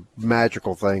one of the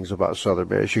magical things about Southern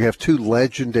Miss. You have 2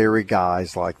 legendary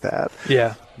guys like that.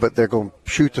 Yeah. But they're going to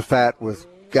shoot the fat with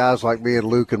guys like me and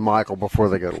Luke and Michael before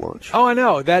they go to lunch. Oh, I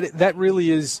know. That really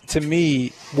is, to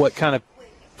me, what kind of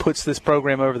puts this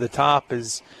program over the top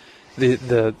is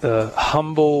the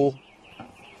humble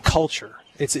culture.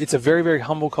 It's a very, very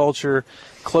humble culture,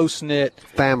 close-knit.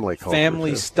 Family culture.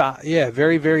 Family style. Yeah,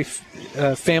 very, very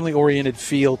family-oriented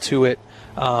feel to it.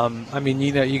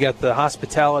 You got the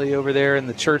hospitality over there in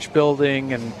the church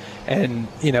building, and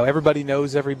everybody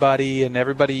knows everybody, and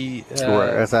everybody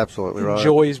right. That's absolutely right.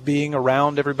 Enjoys being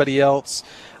around everybody else.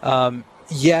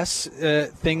 Yes,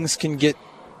 things can get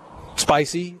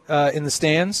spicy in the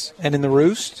stands and in the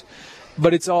roost,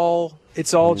 but it's all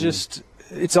just...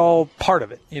 It's all part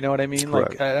of it. You know what I mean?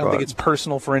 Correct. I don't think it's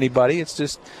personal for anybody. It's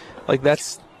just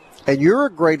that's. And you're a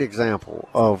great example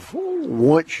of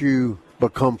once you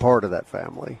become part of that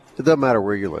family, it doesn't matter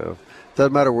where you live, it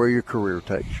doesn't matter where your career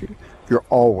takes you, you're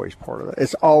always part of that.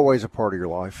 It's always a part of your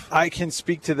life. I can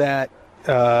speak to that.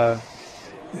 That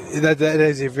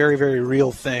is a very, very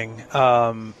real thing.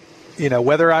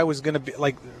 Whether I was going to be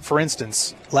for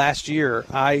instance, last year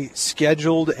I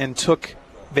scheduled and took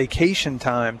vacation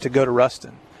time to go to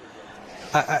Ruston.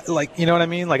 You know what I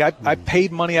mean? I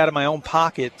paid money out of my own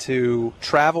pocket to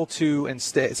travel to and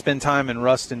spend time in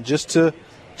Ruston just to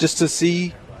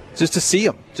see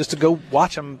them, just to go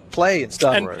watch them play and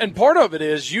stuff. And part of it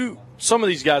is some of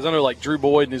these guys, I know like Drew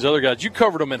Boyd and these other guys, you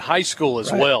covered them in high school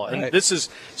as well. And this is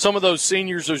some of those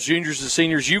seniors, those juniors and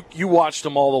seniors, you watched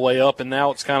them all the way up, and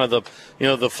now it's kind of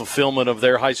the fulfillment of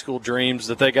their high school dreams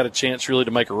that they got a chance really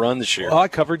to make a run this year. Well, I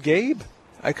covered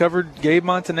Gabe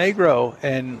Montenegro,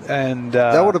 and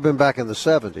that would have been back in the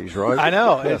 70s, right? I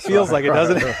know. It feels like it,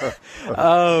 doesn't it?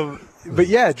 But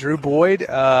yeah, Drew Boyd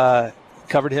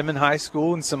covered him in high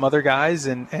school, and some other guys,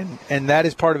 and that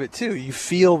is part of it too. You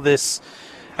feel this.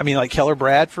 I mean, like Keller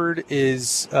Bradford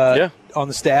is on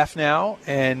the staff now,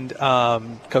 and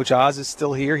Coach Oz is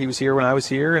still here. He was here when I was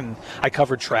here, and I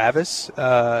covered Travis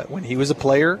when he was a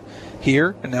player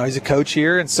here, and now he's a coach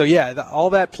here. And so,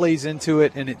 all that plays into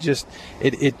it, and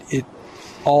it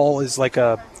all is like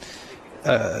a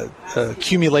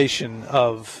accumulation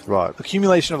of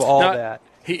all that.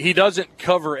 He doesn't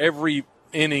cover every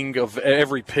inning of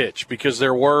every pitch because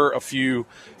there were a few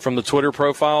from the Twitter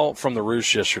profile from the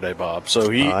Roost yesterday, Bob. So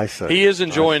he is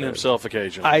enjoying himself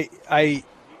occasionally. I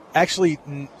actually,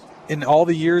 in all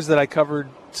the years that I covered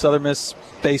Southern Miss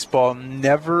baseball,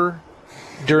 never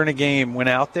during a game went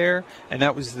out there, and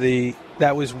that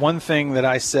was one thing that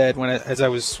I said as I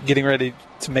was getting ready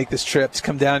to make this trip to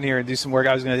come down here and do some work.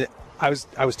 I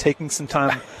was taking some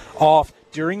time off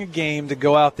during a game to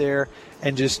go out there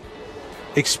and just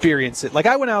experience it. Like,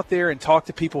 I went out there and talked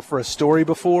to people for a story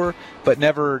before, but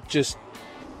never just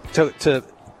to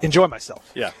enjoy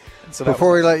myself. Yeah. So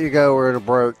before we let you go, we're at a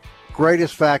break.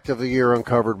 Greatest fact of the year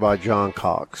uncovered by John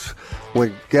Cox.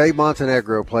 When Gabe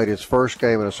Montenegro played his first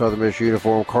game in a Southern Miss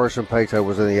uniform, Carson Pato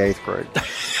was in the 8th grade.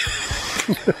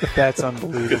 That's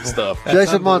unbelievable. Good stuff.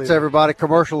 Jason Muntz, everybody.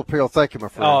 Commercial appeal. Thank you, my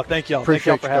friend. Oh, thank y'all.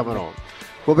 Appreciate thank y'all you for coming having me.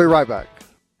 on. We'll be right back.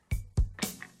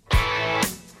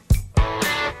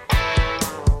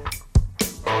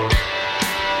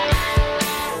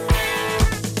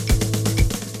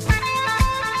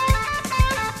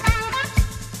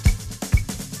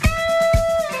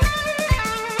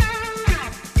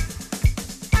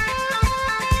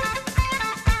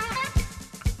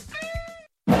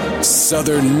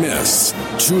 Southern Miss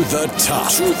to the top.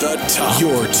 To the top.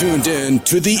 You're tuned in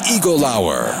to the Eagle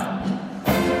Hour.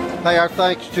 Hey, our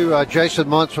thanks to Jason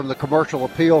Muntz from the Commercial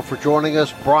Appeal for joining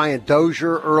us. Brian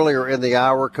Dozier earlier in the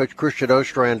hour. Coach Christian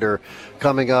Ostrander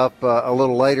coming up a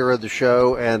little later in the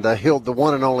show. And the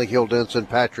one and only Hill Denson,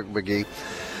 Patrick McGee.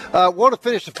 Want to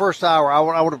finish the first hour. I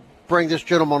want to bring this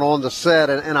gentleman on the set,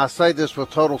 and I say this with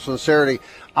total sincerity.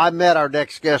 I met our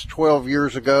next guest 12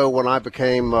 years ago when I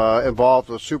became involved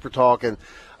with Super Talk, and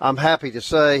I'm happy to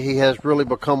say he has really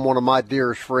become one of my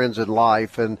dearest friends in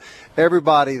life. And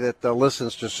everybody that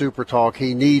listens to Super Talk,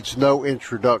 he needs no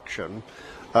introduction.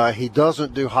 He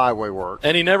doesn't do highway work.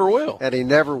 And he never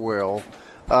will.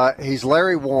 He's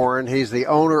Larry Warren. He's the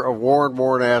owner of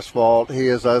Warren Asphalt. He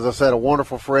is, as I said, a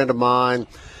wonderful friend of mine,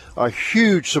 a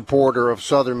huge supporter of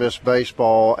Southern Miss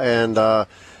baseball. And,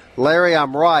 Larry,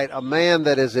 I'm right, a man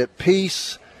that is at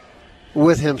peace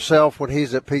with himself when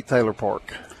he's at Pete Taylor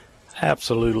Park.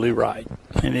 Absolutely right.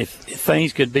 And if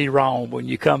things could be wrong, when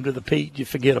you come to the Pete, you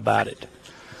forget about it.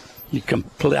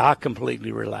 I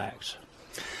completely relax.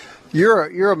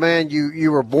 You're a man.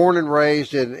 You were born and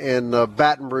raised in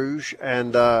Baton Rouge,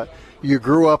 and you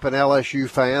grew up an LSU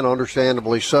fan,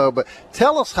 understandably so. But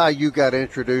tell us how you got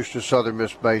introduced to Southern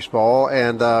Miss baseball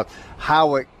and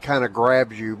how it kind of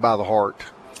grabbed you by the heart.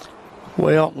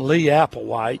 Well, Lee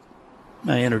Applewhite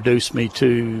introduced me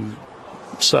to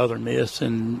Southern Miss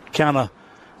and kind of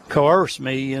coerced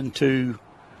me into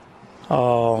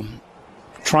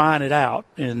trying it out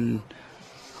and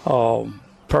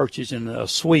purchasing a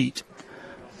suite.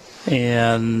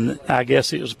 And I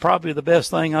guess it was probably the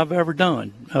best thing I've ever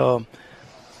done.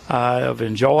 I have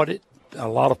enjoyed it. A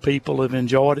lot of people have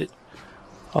enjoyed it.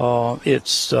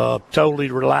 It's totally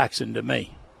relaxing to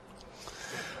me.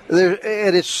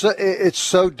 And it's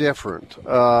so different.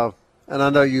 And I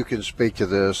know you can speak to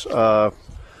this.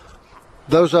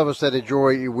 Those of us that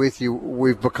enjoy with you,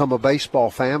 we've become a baseball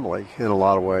family in a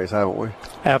lot of ways, haven't we?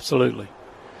 Absolutely.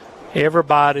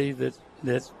 Everybody that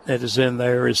is in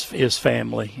there is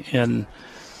family, and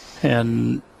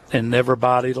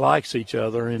everybody likes each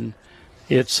other, and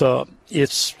it's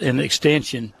an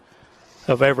extension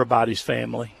of everybody's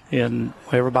family, and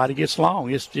everybody gets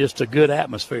along. It's just a good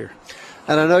atmosphere.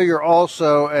 And I know you're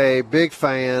also a big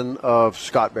fan of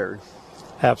Scott Berry.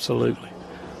 Absolutely.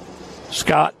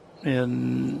 Scott,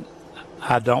 and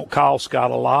I don't call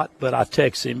Scott a lot, but I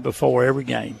text him before every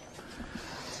game,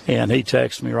 and he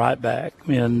texts me right back.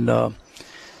 And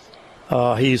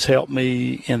he's helped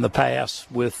me in the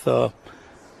past with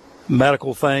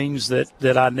medical things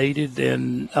that I needed,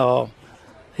 and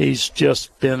he's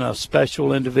just been a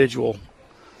special individual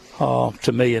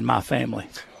to me and my family.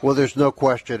 Well, there's no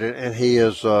question, and he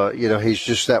is, he's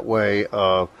just that way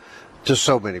to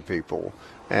so many people.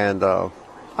 And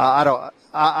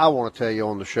I want to tell you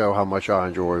on the show how much I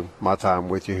enjoy my time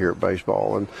with you here at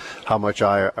baseball, and how much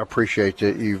I appreciate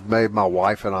that you've made my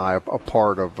wife and I a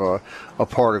part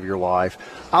of your life.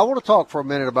 I want to talk for a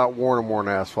minute about Warren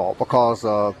Asphalt, because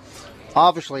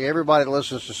obviously everybody that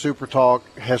listens to Super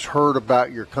Talk has heard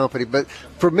about your company, but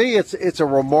for me it's a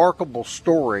remarkable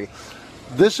story.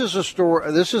 This is a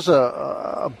story. This is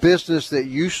a business that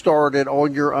you started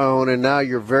on your own, and now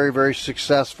you're very, very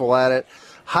successful at it.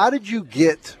 How did you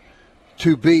get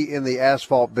to be in the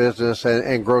asphalt business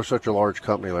and grow such a large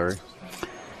company, Larry?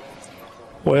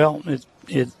 Well,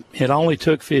 it only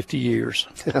took 50 years.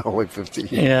 Only 50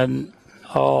 years. And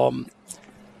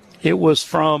it was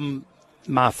from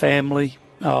my family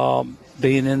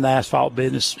being in the asphalt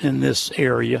business in this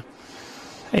area,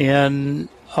 and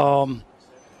I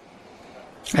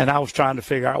was trying to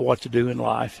figure out what to do in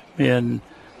life, and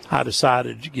I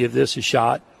decided to give this a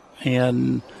shot,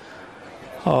 and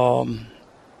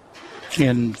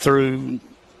through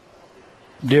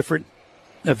different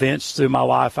events through my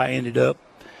life, I ended up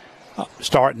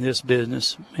starting this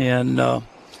business, and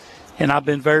I've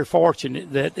been very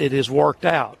fortunate that it has worked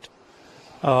out.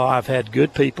 I've had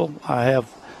good people. I have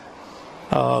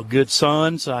good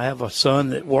sons. I have a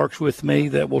son that works with me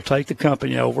that will take the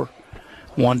company over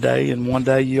one day, and one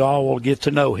day you all will get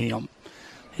to know him.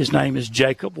 His name is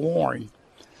Jacob Warren,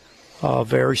 a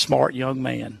very smart young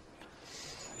man.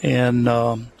 And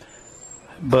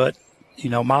but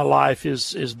my life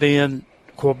is being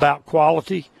about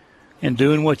quality and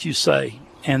doing what you say,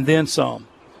 and then some,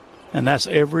 and that's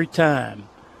every time,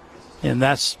 and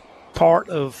that's part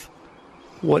of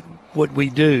what we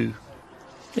do,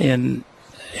 and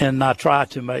I try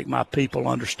to make my people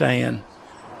understand.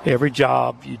 Every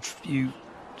job you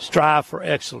strive for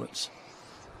excellence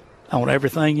on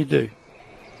everything you do,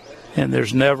 and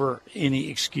there's never any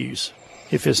excuse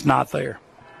if it's not there.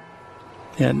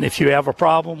 And if you have a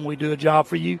problem, we do a job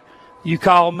for you, you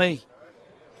call me.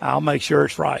 I'll make sure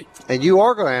it's right. And you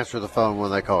are going to answer the phone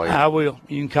when they call you. I will.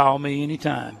 You can call me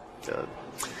anytime. Good.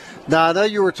 Now, I know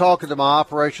you were talking to my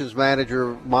operations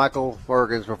manager, Michael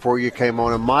Mergens, before you came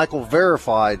on, and Michael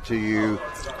verified to you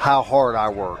how hard I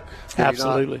work.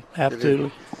 Absolutely.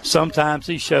 Absolutely. Sometimes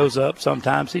he shows up,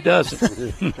 sometimes he doesn't.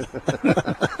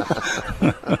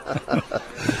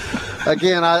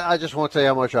 Again, I just want to tell you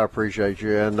how much I appreciate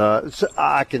you, and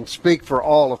I can speak for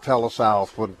all of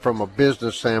TeleSouth from a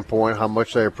business standpoint, how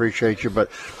much they appreciate you,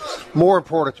 but more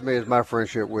important to me is my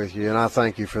friendship with you, and I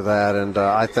thank you for that, and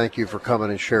I thank you for coming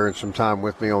and sharing some time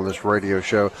with me on this radio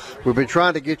show. We've been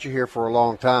trying to get you here for a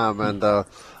long time, and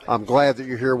I'm glad that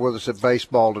you're here with us at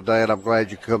baseball today, and I'm glad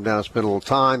you could come down and spend a little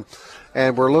time.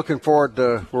 And we're looking forward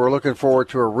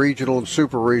to a regional and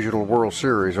super regional World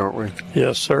Series, aren't we?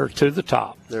 Yes, sir. To the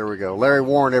top. There we go. Larry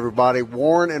Warren, everybody.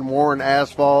 Warren and Warren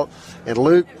Asphalt. And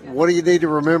Luke, what do you need to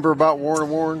remember about Warren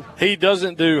and Warren? He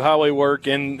doesn't do highway work,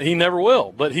 and he never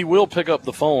will, but he will pick up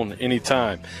the phone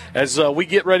anytime. As we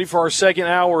get ready for our second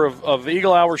hour of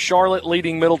Eagle Hour, Charlotte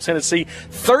leading Middle Tennessee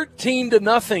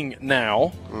 13-0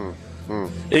 now.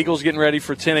 Eagles getting ready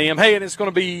for 10 a.m. Hey, and it's going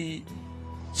to be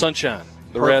sunshine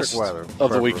the rest weather. of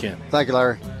the weekend. Thank you,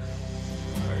 Larry.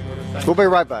 We'll be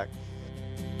right back.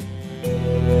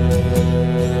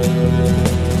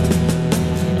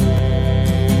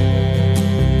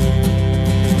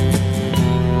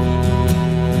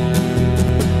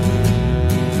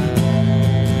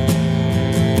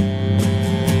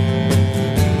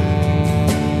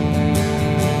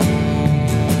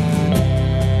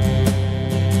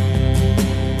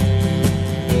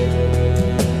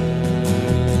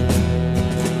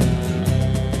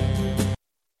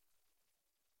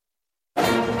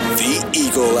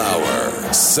 Eagle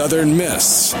Hour. Southern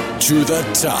Miss to the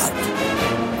top.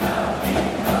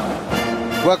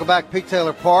 Welcome back, Pete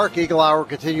Taylor Park. Eagle Hour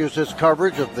continues its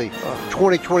coverage of the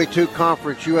 2022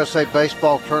 Conference USA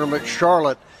Baseball Tournament.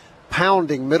 Charlotte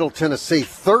pounding Middle Tennessee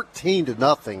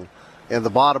 13-0 in the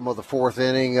bottom of the fourth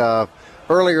inning.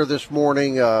 Earlier this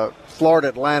morning, Florida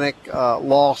Atlantic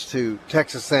lost to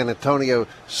Texas San Antonio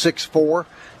 6-4,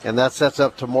 and that sets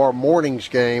up tomorrow morning's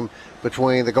game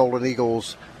between the Golden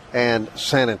Eagles and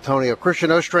San Antonio.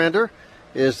 Christian Ostrander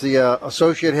is the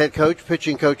associate head coach,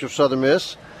 pitching coach of Southern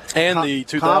Miss. And the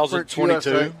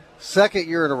 2022. Second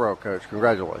year in a row, Coach.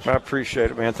 Congratulations. I appreciate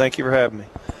it, man. Thank you for having me.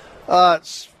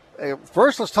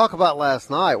 First, let's talk about last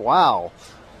night. Wow.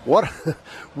 What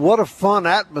a fun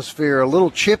atmosphere. A little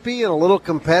chippy and a little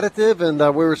competitive. And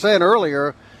we were saying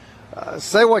earlier,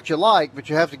 say what you like, but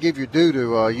you have to give your due to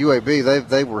UAB.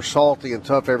 They were salty and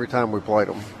tough every time we played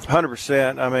them.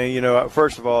 100%. I mean,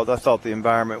 first of all, I thought the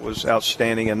environment was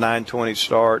outstanding, a 9:20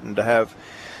 start, and to have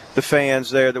the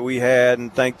fans there that we had,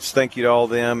 and thank you to all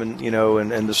them, and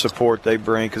and the support they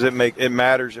bring, because it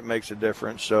matters, it makes a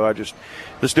difference. So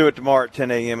let's do it tomorrow at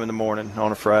 10 a.m. in the morning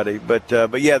on a Friday. But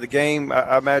yeah, the game,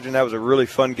 I imagine that was a really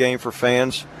fun game for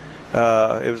fans. It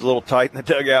was a little tight in the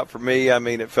dugout for me. I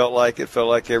mean, it felt like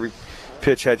every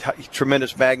pitch had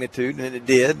tremendous magnitude, and it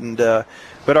did. And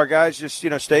but our guys just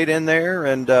stayed in there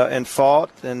and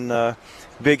fought, and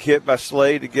big hit by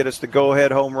Slade to get us the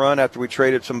go-ahead home run after we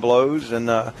traded some blows, and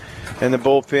the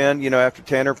bullpen. After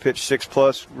Tanner pitched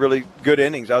 6+ really good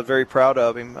innings, I was very proud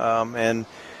of him. And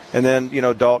then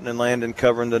Dalton and Landon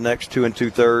covering the next 2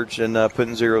 2/3 and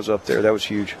putting zeros up there. That was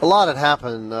huge. A lot had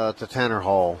happened to Tanner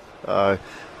Hall.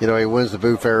 He wins the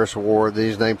Boo Ferris Award.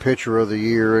 He's named Pitcher of the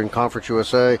Year in Conference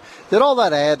USA. Did all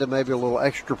that add to maybe a little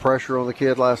extra pressure on the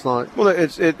kid last night? Well,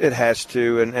 it has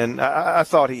to, and I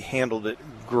thought he handled it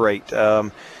great.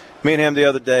 Me and him the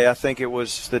other day, I think it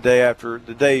was the day after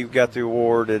the day you got the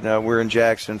award, and we were in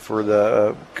Jackson for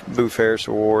the Boo Ferris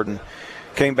Award, and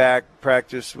came back.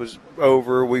 Practice was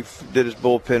over. We did his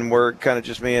bullpen work, kind of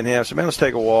just me and him. I said, man, let's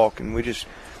take a walk, and we just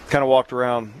kind of walked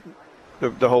around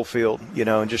the whole field,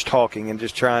 and just talking and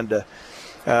just trying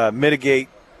to mitigate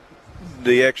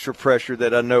the extra pressure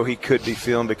that I know he could be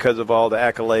feeling because of all the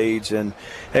accolades and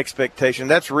expectation.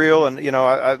 That's real, and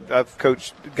I've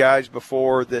coached guys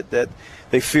before that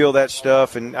they feel that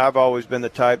stuff, and I've always been the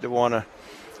type that want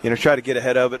to try to get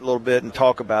ahead of it a little bit and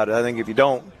talk about it. I think if you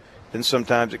don't, then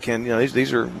sometimes it can,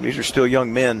 these are still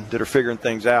young men that are figuring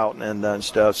things out and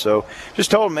stuff. So just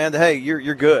told them, man, that, hey,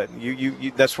 you're good.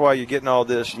 You that's why you're getting all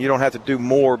this. You don't have to do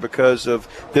more because of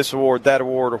this award, that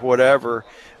award, or whatever.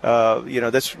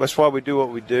 That's why we do what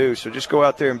we do. So just go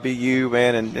out there and be you,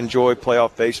 man, and enjoy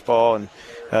playoff baseball. And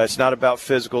it's not about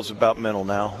physical; it's about mental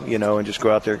now. And just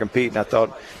go out there and compete. And I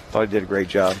thought he did a great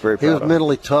job. Very proud. He was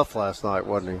mentally tough last night,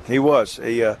 wasn't he? He was.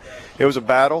 It was a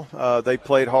battle. They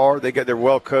played hard. They're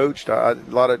well coached. A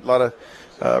lot of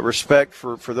respect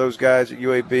for those guys at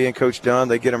UAB and Coach Dunn.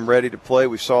 They get them ready to play.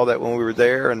 We saw that when we were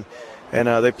there, and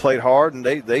they played hard, and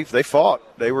they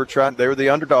fought. They were the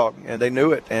underdog, and they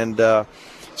knew it. And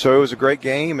so it was a great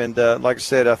game. And like I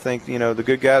said, I think the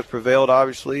good guys prevailed,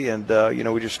 obviously, and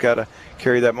we just got to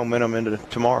carry that momentum into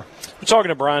tomorrow. We're talking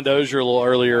to Brian Dozier a little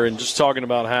earlier, and just talking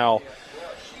about how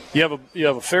you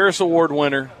have a Ferris Award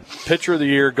winner, Pitcher of the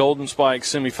Year, Golden Spike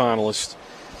semifinalist,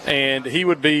 and he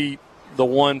would be the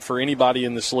one for anybody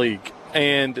in this league.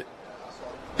 And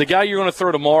the guy you're going to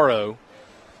throw tomorrow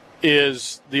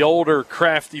is the older,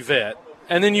 crafty vet.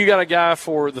 And then you got a guy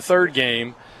for the third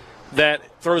game that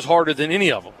throws harder than any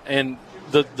of them. And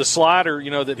the slider,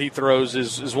 that he throws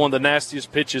is one of the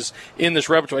nastiest pitches in this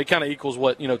repertoire. It kind of equals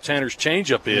what, Tanner's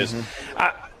changeup is.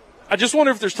 Mm-hmm. I just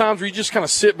wonder if there's times where you just kind of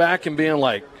sit back and being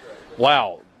like,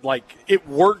 wow, like it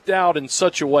worked out in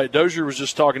such a way. Dozier was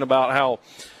just talking about how,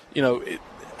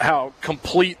 how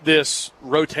complete this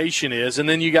rotation is. And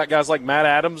then you got guys like Matt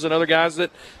Adams and other guys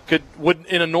that would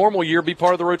in a normal year be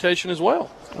part of the rotation as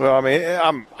well. Well, I mean,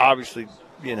 I'm obviously,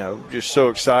 just so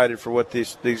excited for what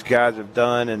these guys have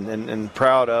done and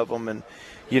proud of them. And,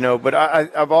 but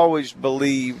I've always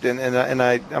believed, and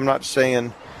I'm not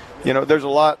saying, there's a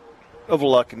lot of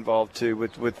luck involved too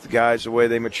with the guys, the way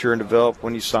they mature and develop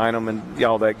when you sign them and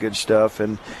all that good stuff.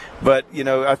 But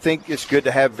I think it's good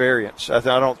to have variance. I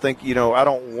don't think I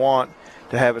don't want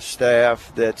to have a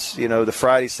staff that's the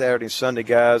Friday, Saturday, and Sunday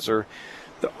guys are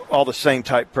all the same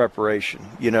type preparation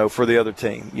for the other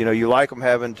team. You like them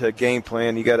having to game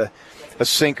plan. You got a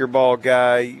sinker ball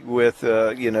guy with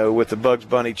with the Bugs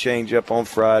Bunny change up on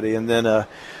Friday, and then a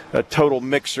total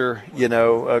mixer,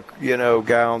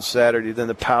 guy on Saturday, then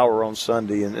the power on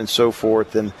Sunday, and so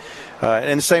forth. And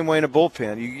the same way in a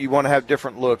bullpen, you want to have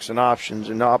different looks and options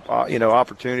and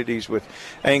opportunities with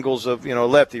angles of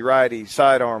lefty, righty,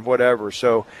 sidearm, whatever.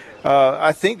 So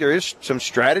I think there is some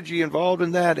strategy involved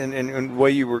in that, and the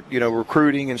way you were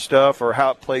recruiting and stuff, or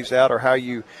how it plays out, or how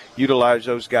you utilize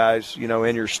those guys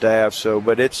in your staff. So,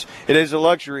 but it is a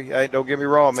luxury. Don't get me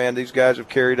wrong, man. These guys have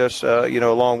carried us a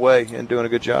long way and doing a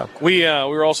good job. We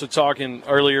were also talking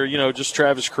earlier, just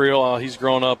Travis Creel. He's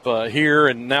grown up here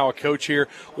and now a coach here.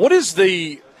 What is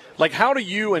how do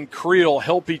you and Creel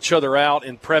help each other out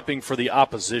in prepping for the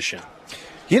opposition?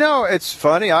 It's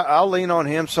funny. I'll lean on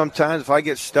him sometimes if I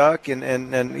get stuck, and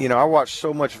I watch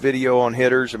so much video on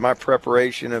hitters and my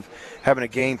preparation of having a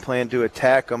game plan to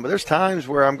attack them. But there's times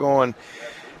where I'm going,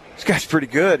 this guy's pretty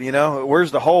good.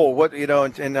 Where's the hole? What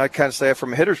and I kind of say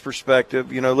from a hitter's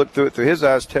perspective, look through it through his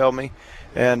eyes, tell me,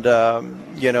 and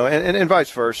and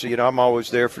vice versa. I'm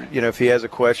always there for if he has a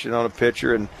question on a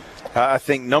pitcher, and I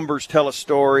think numbers tell a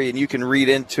story, and you can read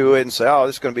into it and say, oh,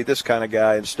 this is going to be this kind of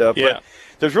guy and stuff. Yeah. But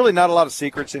there's really not a lot of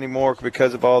secrets anymore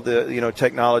because of all the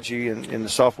technology and the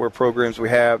software programs we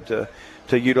have to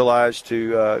utilize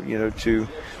to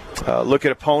look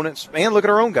at opponents and look at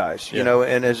our own guys,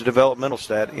 and as a developmental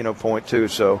point too.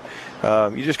 So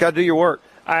you just got to do your work.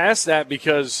 I asked that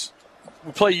because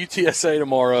we play UTSA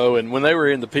tomorrow, and when they were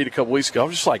in the Pete a couple weeks ago, I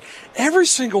was just like, every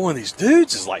single one of these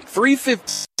dudes is like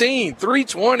 315,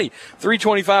 320,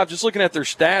 325. Just looking at their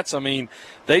stats, I mean,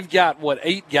 they've got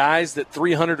 8 guys that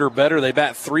 300 or better. They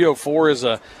bat 304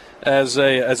 as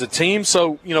a team.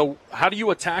 So how do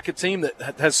you attack a team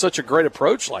that has such a great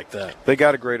approach like that? They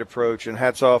got a great approach, and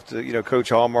hats off to Coach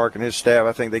Hallmark and his staff.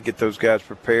 I think they get those guys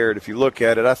prepared. If you look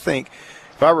at it, I think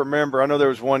if I remember, I know there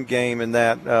was one game in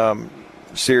that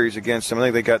series against them. I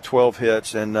think they got 12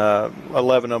 hits, and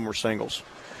 11 of them were singles.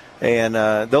 And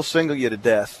they'll single you to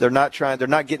death. They're not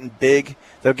getting big.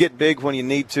 They'll get big when you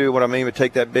need to. What I mean, would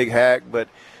take that big hack, but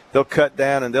they'll cut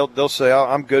down and they'll say, oh,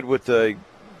 I'm good with the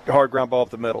hard ground ball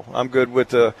up the middle. I'm good with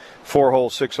the 4-hole,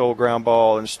 6-hole ground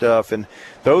ball and stuff. And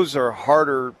those are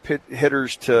harder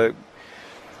hitters to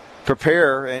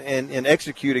prepare and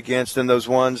execute against than those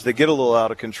ones that get a little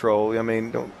out of control. I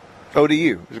mean,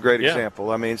 ODU is a great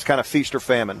example. I mean, it's kind of feast or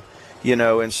famine,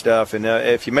 and stuff. And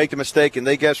if you make the mistake and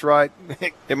they guess right,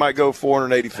 it might go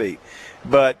 480 feet.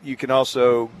 But you can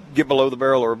also get below the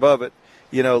barrel or above it,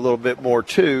 a little bit more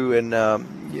too.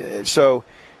 And so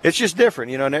it's just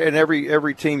different, and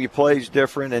every team you play is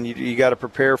different, and you got to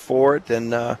prepare for it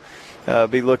and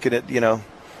be looking at,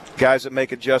 guys that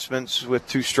make adjustments with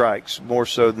 2 strikes more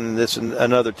so than this and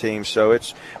another team. So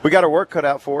we got our work cut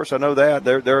out for us. I know that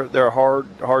they're a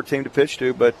hard team to pitch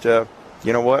to, but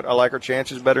you know what? I like our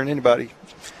chances better than anybody.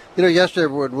 Yesterday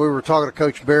when we were talking to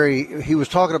Coach Berry, he was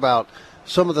talking about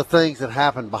some of the things that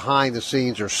happen behind the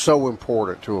scenes are so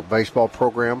important to a baseball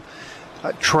program.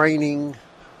 Training,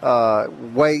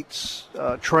 weights,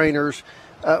 trainers.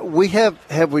 We have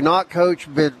we not,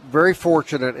 Coach, been very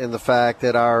fortunate in the fact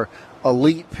that our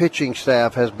elite pitching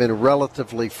staff has been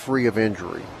relatively free of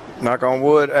injury. Knock on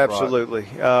wood, absolutely.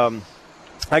 Right.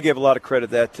 I give a lot of credit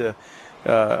that to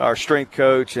our strength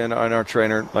coach and our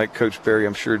trainer, like Coach Berry,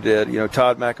 I'm sure did. You know,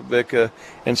 Todd Macabicka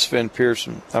and Sven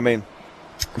Pearson. I mean,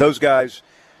 those guys,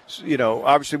 you know,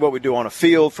 obviously what we do on a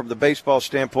field from the baseball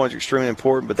standpoint is extremely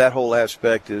important, but that whole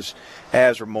aspect is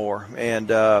as or more.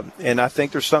 And I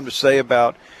think there's something to say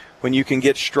about when you can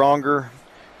get stronger,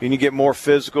 when you get more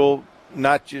physical.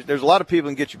 Not just, there's a lot of people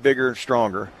who can get you bigger and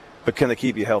stronger, but can they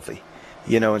keep you healthy?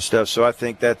 You know, and stuff. So I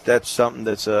think that's something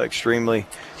that's extremely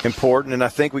important. And I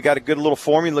think we got a good little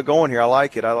formula going here. I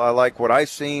like it. I like what I've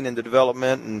seen in the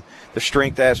development and the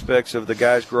strength aspects of the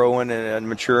guys growing and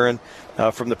maturing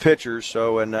from the pitchers.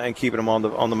 So and keeping them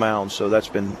on the mound. So that's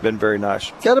been very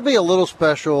nice. Got to be a little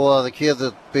special. The kid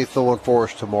that be throwing for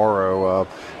us tomorrow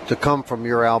to come from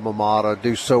your alma mater,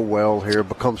 do so well here,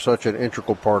 become such an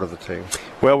integral part of the team.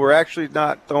 Well, we're actually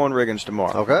not throwing Riggins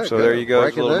tomorrow. Okay. So there you go.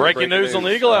 Breaking news on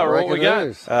the Eagle Hour. What we got?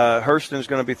 Hurston's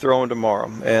going to be throwing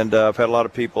tomorrow. And I've had a lot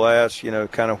of people ask, you know,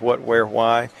 kind of what, where,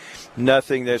 why.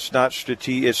 Nothing that's not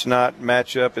strategic. It's not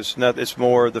matchup. It's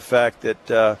more the fact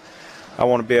that I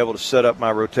want to be able to set up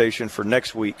my rotation for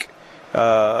next week.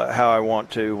 How I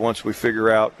want to once we figure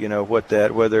out, you know,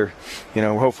 whether, you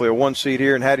know, hopefully a 1 seed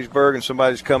here in Hattiesburg and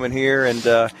somebody's coming here. And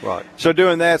right. So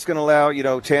doing that's going to allow, you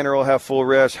know, Tanner will have full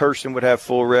rest, Hurston would have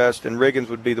full rest, and Riggins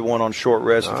would be the one on short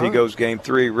rest. If he goes game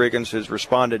 3, Riggins has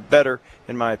responded better,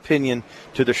 in my opinion,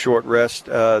 to the short rest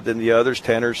than the others.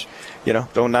 Tanner's, you know,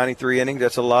 throwing 93 innings.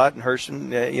 That's a lot. And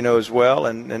Hurston, you know, as well.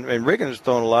 And Riggins has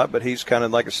thrown a lot, but he's kind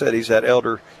of, like I said, he's that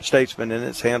elder statesman and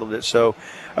it's handled it. So,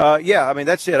 yeah, I mean,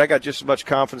 that's it. I got just as much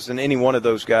confidence in any one of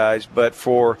those guys. But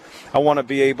I want to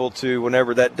be able to,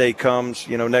 whenever that day comes,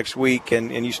 you know, next week,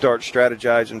 and you start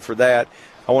strategizing for that,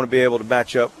 I want to be able to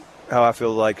match up how I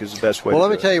feel like is the best way to do it. Well,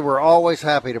 let me tell you, we're always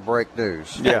happy to break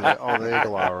news on the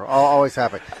Eagle Hour. Always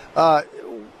happy.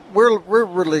 We're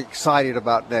really excited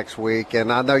about next week, and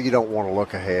I know you don't want to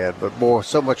look ahead, but boy,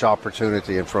 so much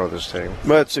opportunity in front of this team.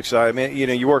 Well, it's exciting. I mean, you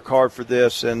know, you work hard for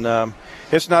this, and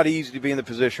it's not easy to be in the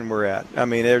position we're at. I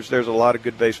mean, there's a lot of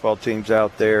good baseball teams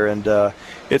out there, and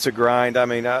it's a grind. I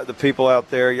mean, the people out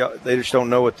there, they just don't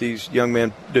know what these young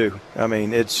men do. I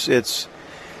mean, it's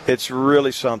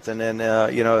really something,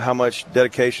 and you know how much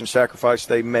dedication, sacrifice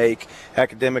they make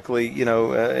academically, you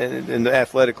know, and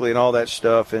athletically, and all that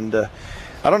stuff, and.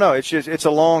 I don't know. It's a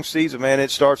long season, man.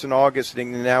 It starts in August,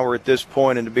 and now we're at this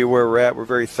point, and to be where we're at, we're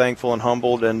very thankful and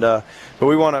humbled. And but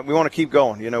we want to keep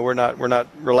going. You know, we're not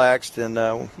relaxed, and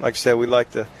like I said, we like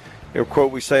the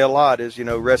quote we say a lot is, you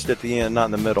know, rest at the end, not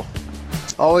in the middle.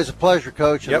 Always a pleasure,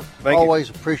 Coach. Yep. Always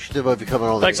appreciative of you coming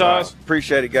on. Thanks, Oz.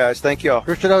 Appreciate it, guys. Thank y'all.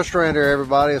 Christian Ostrander,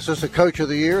 everybody, Assistant Coach of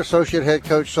the Year, Associate Head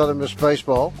Coach, Southern Miss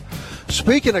Baseball.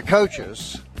 Speaking of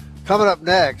coaches. Coming up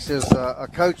next is a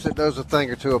coach that knows a thing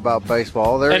or two about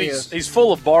baseball. There and he is. He's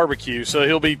full of barbecue, so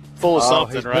he'll be full of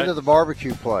something, he's right? Been to the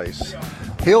barbecue place.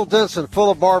 Hill Denson,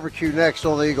 full of barbecue, next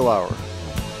on the Eagle Hour.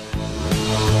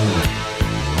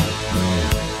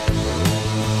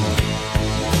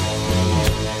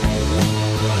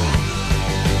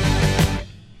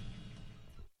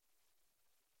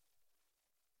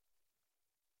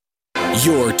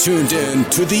 You're tuned in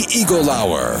to the Eagle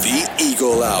Hour. The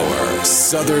Eagle Hour.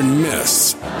 Southern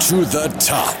Miss to the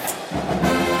top.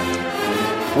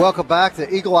 Welcome back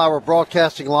to Eagle Hour,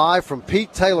 broadcasting live from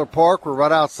Pete Taylor Park. We're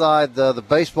right outside the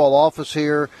baseball office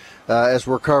here as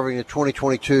we're covering the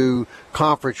 2022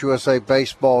 Conference USA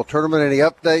Baseball Tournament. Any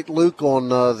update, Luke, on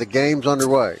the games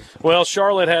underway? Well,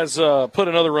 Charlotte has put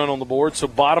another run on the board. So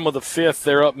bottom of the 5th,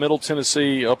 they're up on Middle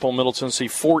Tennessee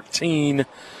 14-0.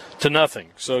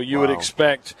 So you would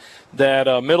expect that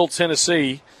Middle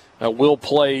Tennessee will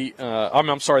play.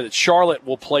 That Charlotte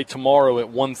will play tomorrow at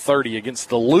 1:30 against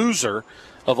the loser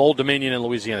of Old Dominion and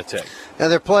Louisiana Tech.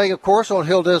 And they're playing, of course, on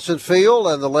Hill Denson Field,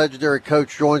 and the legendary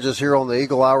coach joins us here on the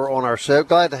Eagle Hour on our set.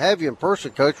 Glad to have you in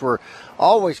person, Coach. We're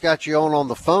always got you on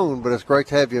the phone, but it's great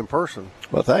to have you in person.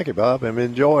 Well, thank you, Bob. I'm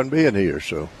enjoying being here.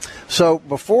 So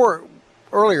before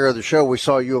earlier in the show, we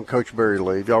saw you and Coach Berry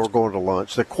leave. Y'all were going to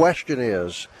lunch. The question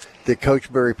is, did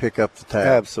Coach Berry pick up the tab?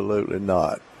 Absolutely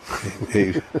not.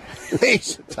 He's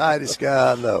the tightest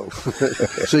guy I know.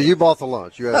 So you bought the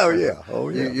lunch? You had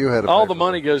You had all the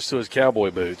money goes to his cowboy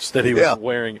boots that he was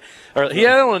wearing. He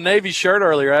had on a Navy shirt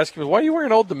earlier. Asking me, "Why are you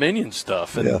wearing Old Dominion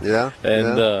stuff?" And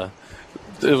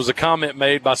It was a comment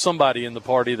made by somebody in the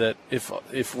party that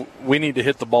if we need to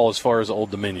hit the ball as far as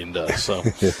Old Dominion does, so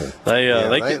they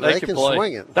can play.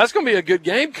 Swing it. That's going to be a good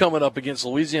game coming up against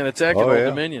Louisiana Tech and Old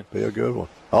Dominion. Be a good one.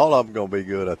 All of them going to be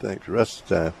good, I think, the rest of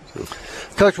the time.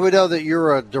 So. Coach, we know that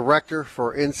you're a director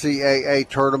for NCAA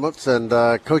tournaments, and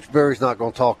Coach Berry's not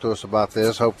going to talk to us about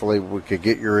this. Hopefully we could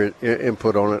get your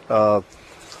input on it.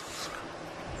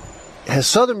 Has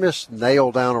Southern Miss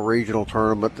nailed down a regional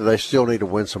tournament? Do they still need to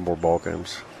win some more ball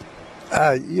games?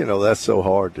 That's so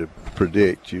hard to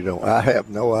predict. I have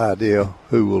no idea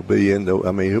who will be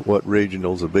what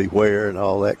regionals will be where and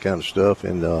all that kind of stuff.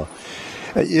 And,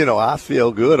 I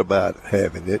feel good about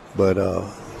having it, but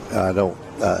I don't,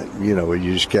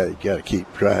 you just got to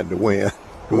keep trying to win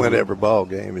every ball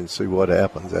game and see what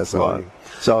happens. That's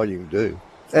all you can do.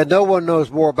 And no one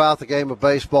knows more about the game of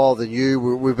baseball than you.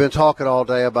 We've been talking all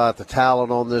day about the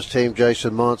talent on this team.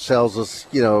 Jason Muntz tells us,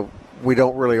 we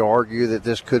don't really argue that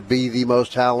this could be the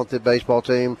most talented baseball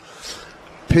team.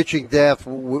 Pitching depth,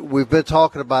 we've been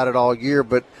talking about it all year,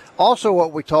 but also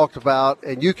what we talked about,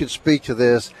 and you can speak to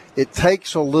this, it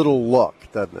takes a little luck,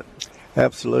 doesn't it?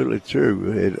 Absolutely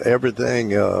true. Everything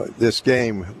this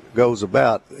game goes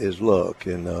about is luck,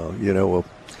 and,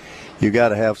 you got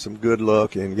to have some good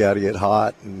luck and got to get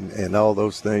hot and all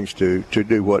those things to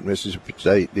do what Mississippi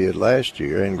State did last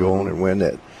year and go on and win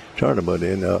that tournament.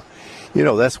 And,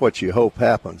 that's what you hope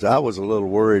happens. I was a little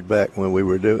worried back when we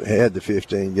had the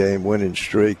 15-game winning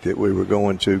streak that we were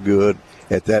going too good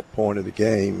at that point of the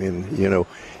game and,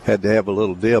 had to have a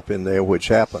little dip in there, which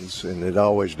happens, and it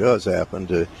always does happen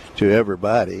to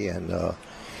everybody. And,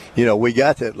 we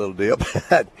got that little dip.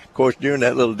 Of course, during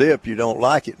that little dip, you don't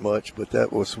like it much, but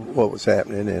that was what was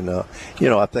happening. And,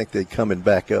 I think they're coming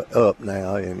back up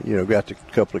now and, got a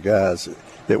couple of guys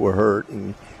that were hurt,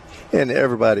 and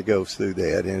everybody goes through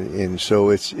that. And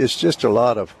so it's just a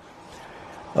lot of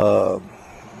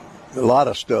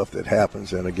stuff that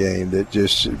happens in a game that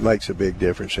just makes a big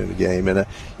difference in the game. And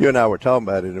you and I were talking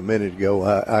about it a minute ago.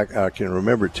 I can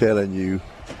remember telling you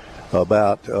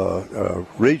about a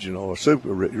regional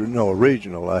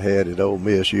I had at Ole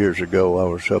Miss years ago. I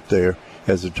was up there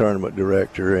as a tournament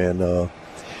director and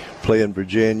playing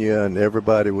Virginia, and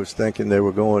everybody was thinking they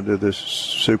were going to this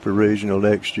super regional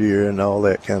next year and all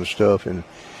that kind of stuff. And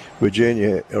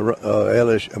Virginia,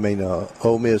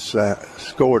 Ole Miss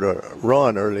scored a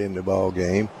run early in the ball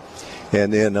game,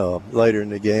 and then later in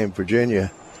the game,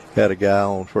 Virginia had a guy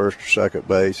on first or second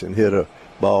base and hit a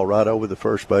ball right over the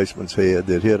first baseman's head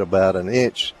that hit about an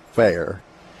inch fair,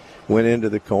 went into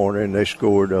the corner, and they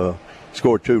scored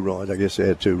 2 runs. I guess they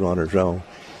had 2 runners on.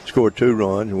 Scored 2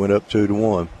 runs and went up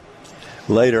 2-1.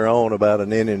 Later on, about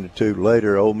an inning or 2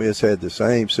 later, Ole Miss had the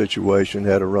same situation,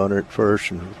 had a runner at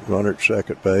first and runner at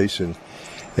second base, and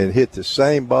hit the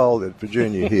same ball that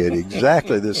Virginia hit,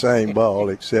 exactly the same ball,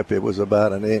 except it was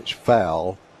about an inch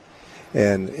foul.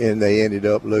 And they ended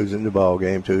up losing the ball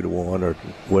game 2-1 or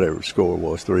whatever the score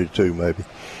was, 3-2 maybe.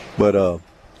 But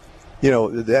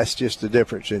that's just the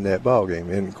difference in that ball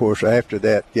game. And of course, after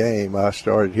that game, I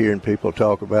started hearing people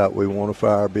talk about we want to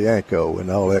fire Bianco and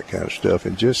all that kind of stuff.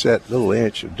 And just that little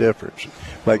inch of difference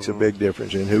makes a big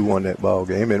difference in who won that ball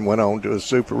game and went on to a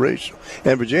super regional.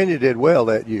 And Virginia did well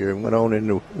that year and went on in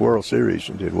the World Series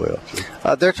and did well.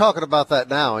 So. They're talking about that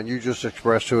now, and you just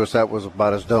expressed to us that was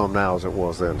about as dumb now as it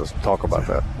was then to talk about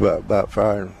that. About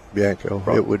firing Bianco.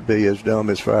 Right. It would be as dumb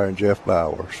as firing Jeff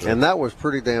Bauer. So. And that was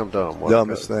pretty damn dumb.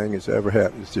 Dumbest thing that's ever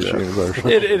happened to this university.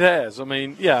 It has.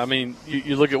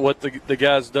 You look at what the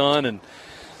guy's done, and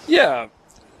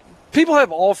people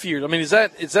have off years.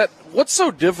 Is that what's so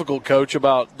difficult, Coach,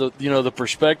 about the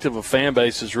perspective of fan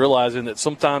bases realizing that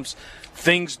sometimes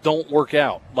things don't work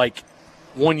out like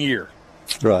 1 year.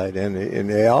 Right, and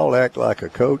they all act like a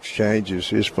coach changes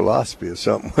his philosophy or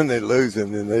something when they're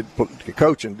losing, and they're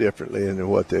coaching differently than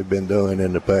what they've been doing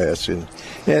in the past. And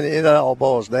it all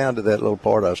boils down to that little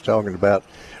part I was talking about,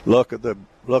 look at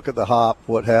the hop,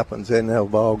 what happens in the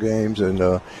ball games,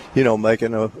 and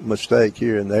making a mistake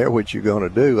here and there, which you're going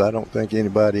to do. I don't think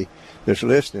anybody that's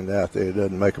listening out there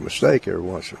doesn't make a mistake every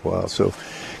once in a while. So,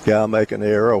 guy make an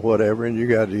error or whatever, and you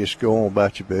got to just go on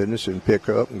about your business and pick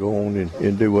up and go on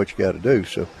and do what you got to do.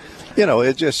 So,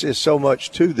 it just is so much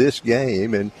to this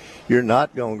game, and you're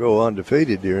not going to go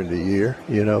undefeated during the year.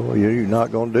 You're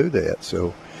not going to do that.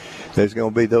 So, there's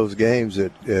going to be those games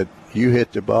that you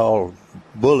hit the ball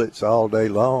bullets all day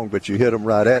long, but you hit them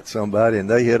right at somebody, and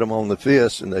they hit them on the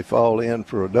fist, and they fall in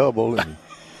for a double and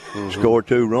score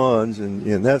 2 runs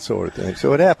and that sort of thing.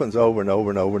 So it happens over and over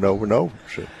and over and over and over.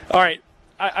 So. All right.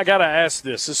 I got to ask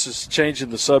this. This is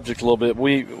changing the subject a little bit.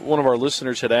 One of our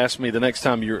listeners had asked me the next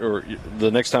time you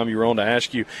were on to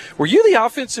ask you, were you the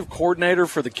offensive coordinator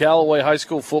for the Callaway High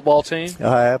School football team?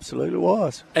 I absolutely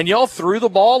was. And y'all threw the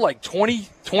ball like 20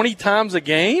 times a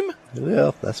game?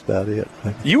 Yeah, that's about it.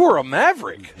 You were a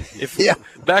maverick.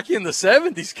 Back in the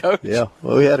 70s, Coach. Yeah.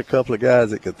 Well, we had a couple of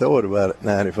guys that could throw it about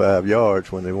 95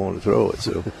 yards when they wanted to throw it.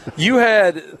 So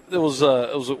it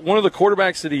was one of the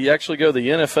quarterbacks that he actually go to the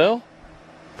NFL.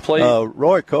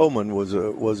 Roy Coleman was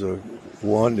a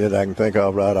one that I can think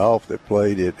of right off that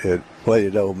played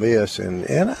at Ole Miss, and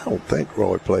I don't think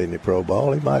Roy played any pro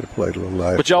ball. He might have played a little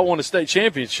later. But y'all won a state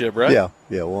championship, right?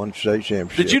 Yeah, won state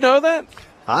championship. Did you know that?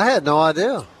 I had no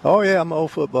idea. Oh, yeah, I'm an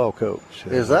old football coach.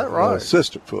 Is that right?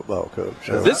 Assistant football coach.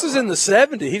 This is in the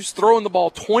 70s. He was throwing the ball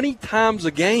 20 times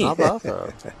a game. How about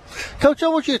that? Coach, I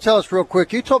want you to tell us real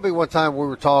quick. You told me one time we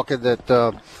were talking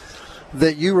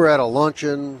that you were at a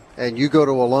luncheon, and you go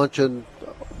to a luncheon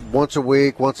once a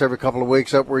week, once every couple of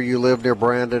weeks up where you live near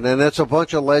Brandon, and it's a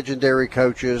bunch of legendary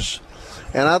coaches.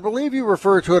 And I believe you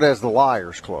refer to it as the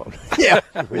Liars Club. Yeah,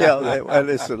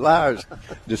 it's the Liars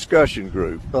Discussion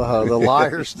Group. The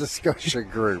Liars Discussion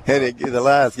Group. And the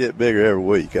lies get bigger every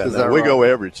week. We go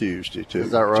every Tuesday, too.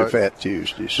 Is that right? It's a Fat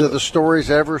Tuesday. So. Do the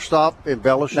stories ever stop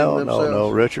embellishing themselves? No.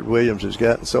 Richard Williams has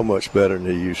gotten so much better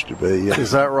than he used to be.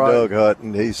 Is that right? Doug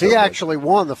Hutton. He actually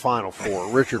won the Final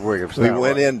Four, Richard Williams. He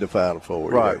went into Final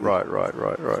Four. Right.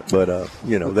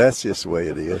 But, that's just the way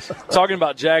it is. Talking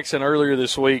about Jackson earlier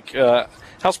this week,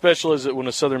 how special is it when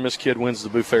a Southern Miss kid wins the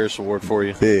Boo Ferris Award for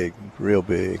you? Big, real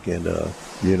big. And,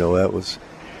 that was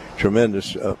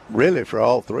tremendous, really, for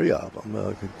all three of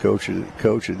them. Coach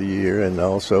of the year and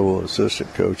also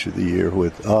Assistant Coach of the Year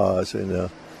with Oz. And,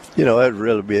 that was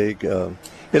really big.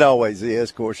 It always is,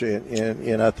 of course,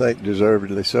 and I think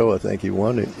deservedly so. I think he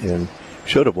won it and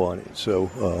should have won it.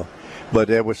 So, but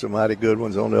there were some mighty good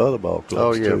ones on the other ball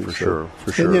clubs, too. For sure.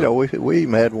 And, we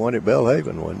even had one at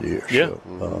Belhaven one year. Yeah.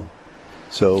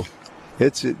 So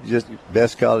it's just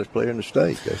best college player in the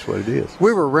state. That's what it is.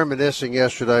 We were reminiscing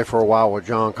yesterday for a while with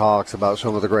John Cox about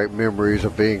some of the great memories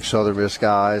of being Southern Miss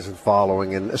guys and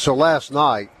following. And so last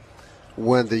night,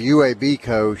 when the UAB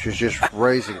coach is just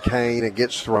raising Cain and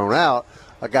gets thrown out,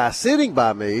 a guy sitting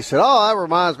by me said, "Oh, that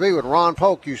reminds me when Ron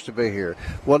Polk used to be here."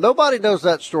 Well, nobody knows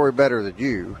that story better than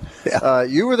you. Yeah.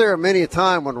 You were there many a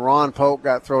time when Ron Polk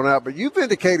got thrown out, but you've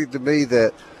indicated to me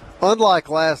that unlike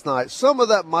last night, some of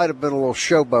that might have been a little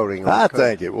showboating. I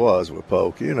think it was with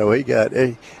Polk. He got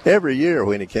every year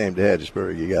when he came to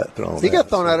Hattiesburg, he got thrown out. He got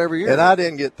thrown out every year. And I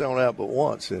didn't get thrown out but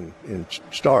once in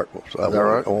Starkville. So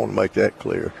I want to make that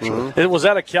clear. Mm-hmm. So. Was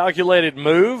that a calculated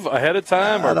move ahead of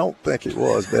time? I don't think it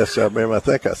was. Best I remember. I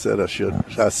think I said I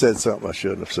said something I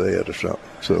shouldn't have said or something.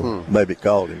 So maybe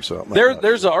called him something.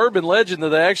 There's an urban legend that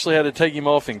they actually had to take him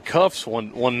off in cuffs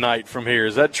one night from here.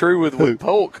 Is that true with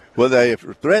Polk? Well, they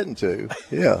threatened to.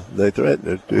 Yeah, they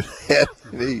threatened to do that.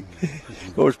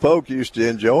 Of course, Polk used to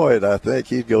enjoy it. I think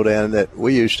he'd go down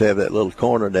we used to have that little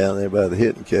corner down there by the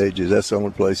hitting cages. That's the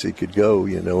only place he could go.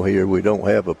 Here we don't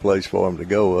have a place for him to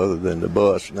go other than the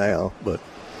bus now. But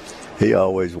he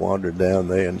always wandered down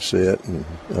there and sit and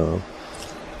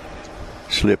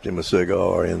slipped him a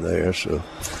cigar in there. So,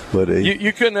 but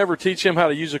you couldn't ever teach him how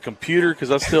to use a computer because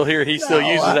I still hear he still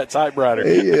uses that typewriter.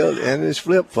 And his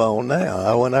flip phone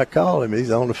now. When I call him,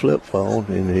 he's on the flip phone,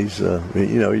 and he's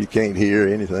you can't hear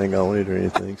anything on it or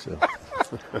anything. So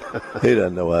he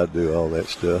doesn't know how to do all that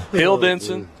stuff. Hill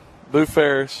Denson, Boo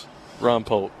Ferris, Ron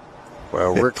Polk.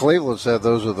 Well, Rick Cleveland said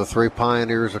those are the three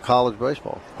pioneers of college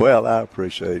baseball. Well, I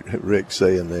appreciate Rick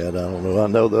saying that. I don't know. I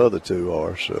know the other two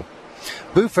are so.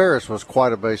 Boo Ferris was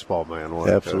quite a baseball man,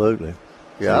 wasn't he? Absolutely.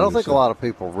 Yeah, I don't think a lot of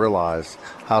people realize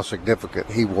how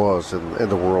significant he was in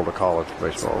the world of college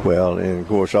baseball. Well, and of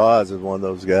course, Oz is one of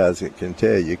those guys that can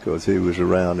tell you because he was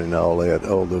around in all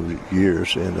those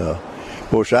years. And of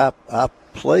course, I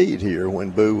played here when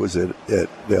Boo was at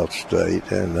Delta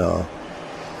State,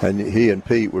 and he and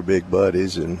Pete were big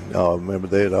buddies. And I remember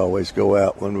they'd always go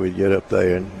out when we'd get up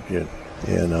there,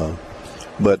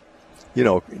 but.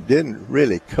 Didn't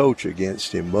really coach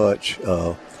against him much.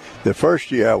 The first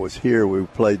year I was here, we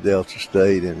played Delta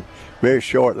State, and very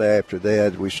shortly after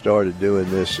that, we started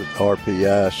doing this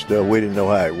RPI stuff. We didn't know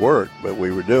how it worked, but we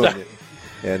were doing it,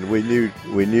 and we knew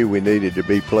we needed to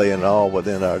be playing all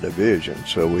within our division.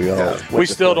 So we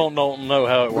still don't know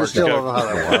how it works. We still don't know how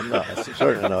that works. I'm not,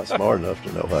 certainly not smart enough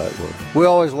to know how it works. We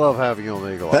always love having you on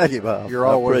the Eagle. Thank you, Bob. You're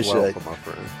always welcome, my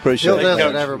friend. Appreciate it. Hill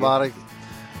Denson, everybody.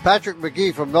 Patrick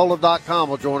McGee from NOLA.com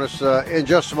will join us in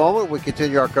just a moment. We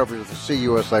continue our coverage of the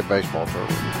CUSA baseball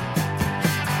tournament.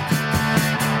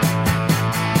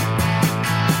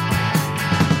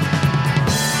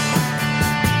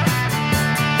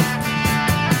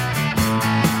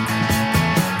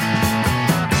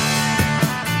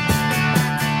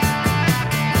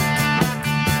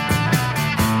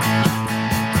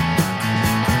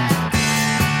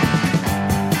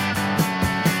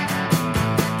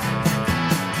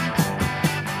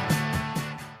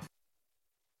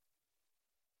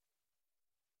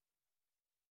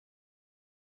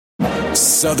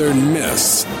 Southern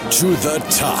Miss to the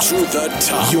top. To the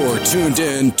top. You're tuned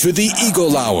in to the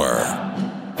Eagle Hour.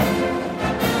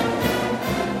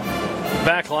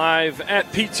 Back live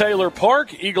at Pete Taylor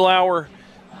Park, Eagle Hour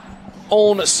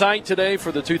on site today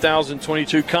for the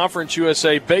 2022 Conference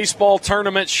USA Baseball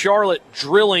Tournament. Charlotte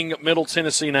drilling Middle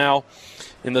Tennessee now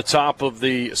in the top of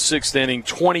the sixth inning,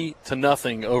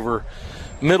 20-0 over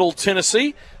Middle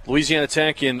Tennessee. Louisiana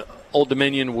Tech and Old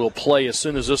Dominion will play as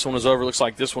soon as this one is over. Looks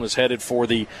like this one is headed for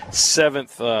the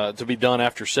seventh to be done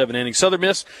after 7 innings. Southern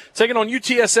Miss taking on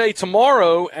UTSA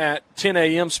tomorrow at 10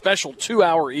 a.m. Special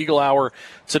 2-hour Eagle Hour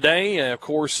today. Of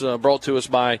course, brought to us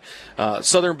by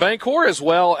Southern Bancorp as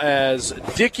well as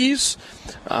Dickey's,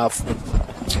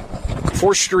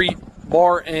 4th Street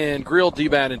Bar and Grill,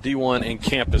 DBAT and D1 and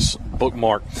Campus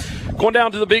Bookmark. Going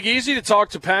down to the Big Easy to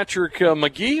talk to Patrick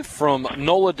McGee from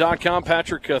NOLA.com.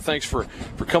 Patrick, thanks for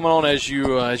coming on as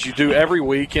you do every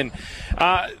week. And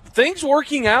things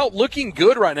working out, looking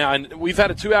good right now. And we've had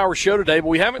a 2-hour show today, but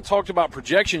we haven't talked about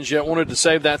projections yet. Wanted to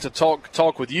save that to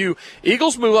talk with you.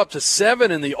 Eagles move up to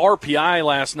 7 in the RPI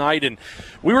last night, and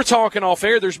we were talking off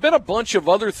air. There's been a bunch of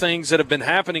other things that have been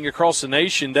happening across the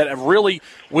nation that really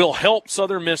will help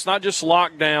Southern Miss not just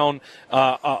lock down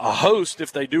a host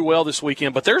if they do well this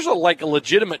weekend, but there's a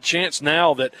legitimate chance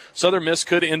now that Southern Miss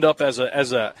could end up as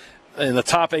a in the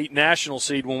top 8 national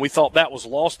seed when we thought that was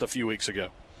lost a few weeks ago.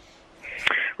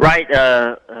 Right.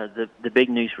 The big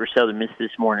news for Southern Miss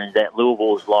this morning is that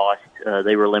Louisville is lost.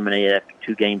 They were eliminated after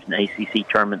 2 games in the ACC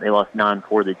tournament. They lost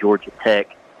 9-4 to Georgia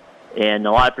Tech. And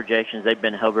a lot of projections, they've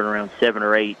been hovering around 7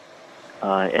 or 8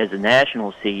 as a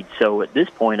national seed. So at this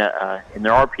point, and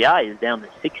their RPI is down to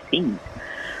 16.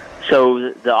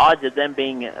 So the odds of them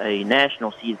being a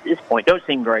national seed at this point don't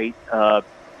seem great.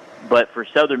 But for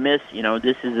Southern Miss,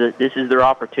 this is their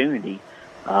opportunity.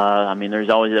 There's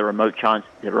always a remote chance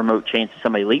that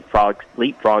somebody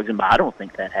leapfrogs them, but I don't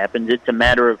think that happens. It's a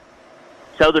matter of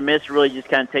Southern Miss really just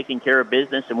kind of taking care of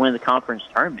business and winning the conference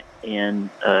tournament. And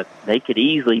they could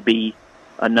easily be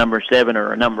a number 7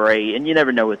 or a number 8, and you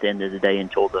never know at the end of the day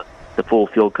until the full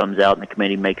field comes out and the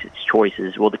committee makes its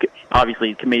choices. Well,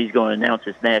 obviously the committee's going to announce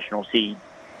its national seed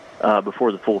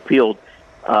before the full field,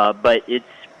 but it's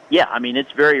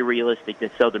very realistic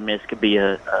that Southern Miss could be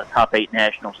a top 8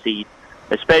 national seed,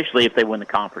 especially if they win the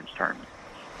conference tournament.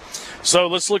 So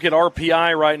let's look at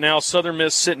RPI right now. Southern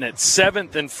Miss sitting at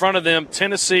 7th. In front of them,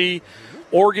 Tennessee,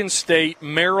 Oregon State,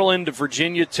 Maryland,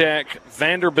 Virginia Tech,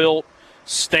 Vanderbilt,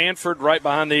 Stanford right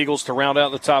behind the Eagles to round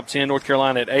out the top 10. North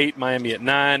Carolina at 8, Miami at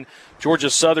 9,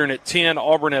 Georgia Southern at 10,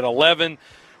 Auburn at 11.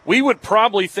 We would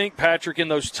probably think, Patrick, in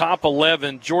those top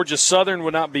 11, Georgia Southern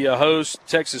would not be a host.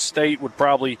 Texas State would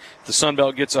probably, if the Sun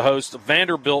Belt gets a host.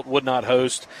 Vanderbilt would not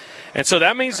host. And so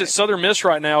that means that Southern Miss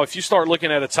right now, if you start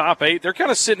looking at a top 8, they're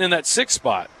kind of sitting in that 6th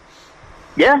spot.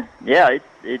 Yeah. I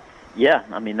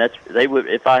mean, they would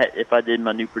if I did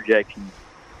my new projections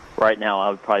right now,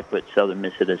 I would probably put Southern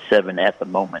Miss at a 7 at the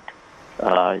moment.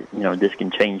 This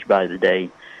can change by the day.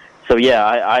 So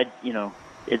yeah,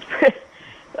 it's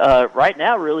right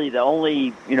now really the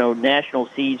only national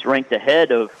seeds ranked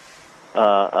ahead of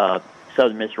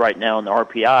Southern Miss right now in the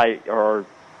RPI are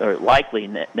likely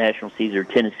national seeds are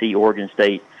Tennessee, Oregon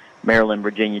State, Maryland,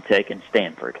 Virginia Tech, and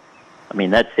Stanford. I mean,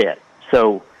 that's it.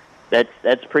 So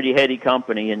that's pretty heady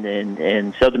company,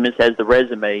 and Southern Miss has the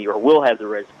resume, or will have the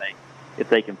resume, if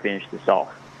they can finish this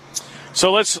off.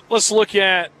 So let's look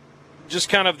at just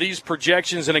kind of these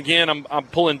projections, and again, I'm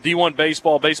pulling D1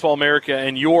 Baseball, Baseball America,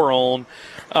 and your own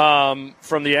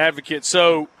from the Advocate.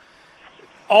 So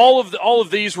all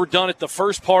of these were done at the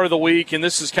first part of the week, and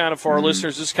this is kind of for our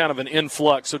listeners, this is kind of an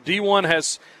influx. So D1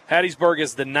 has Hattiesburg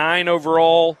as the 9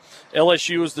 overall,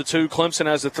 LSU is the 2, Clemson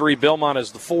has the 3, Belmont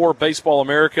as the 4. Baseball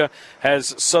America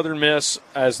has Southern Miss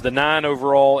as the 9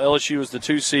 overall, LSU is the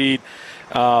 2 seed,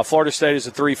 Florida State is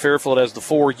the 3, Fairfield as the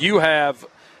 4. You have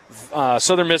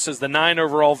Southern Miss as the 9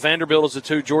 overall, Vanderbilt as the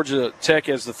 2, Georgia Tech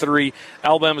as the 3,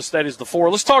 Alabama State as the 4.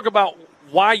 Let's talk about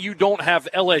why you don't have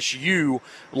LSU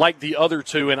like the other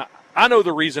 2, and I know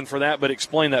the reason for that, but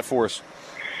explain that for us.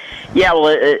 Yeah,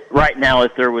 well, right now,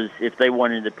 if they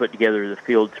wanted to put together the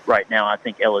fields right now, I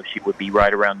think LSU would be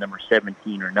right around number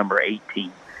 17 or number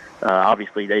 18.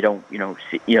 Obviously, they don't,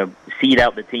 seed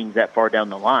out the teams that far down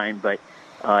the line, but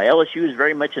LSU is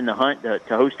very much in the hunt to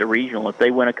host a regional. If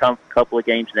they win a couple of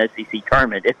games in the SEC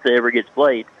tournament, if it ever gets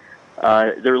played,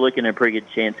 they're looking at a pretty good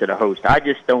chance at a host. I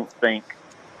just don't think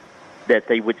that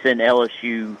they would send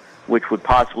LSU, which would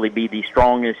possibly be the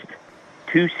strongest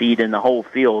 2 seed in the whole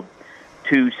field,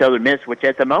 to Southern Miss, which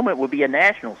at the moment would be a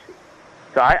national seed.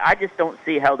 So I just don't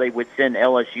see how they would send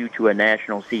LSU to a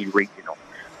national seed regional.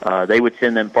 They would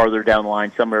send them farther down the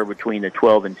line, somewhere between the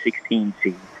 12 and 16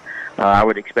 seeds. I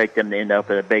would expect them to end up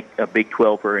at a Big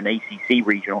 12 or an ACC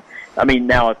regional. I mean,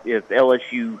 now if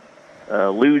LSU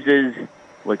loses,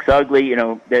 looks ugly,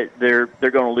 that they're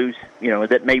going to lose.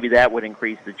 That maybe that would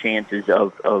increase the chances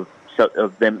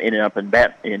of them ending up in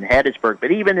Hattiesburg.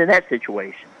 But even in that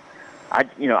situation,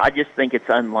 I just think it's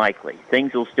unlikely.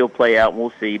 Things will still play out, and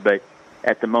we'll see. But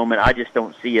at the moment, I just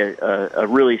don't see a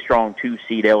really strong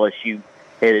 2-seed LSU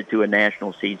headed to a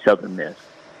national seed Southern Miss.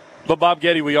 But, Bob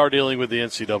Getty, we are dealing with the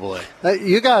NCAA.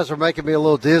 You guys are making me a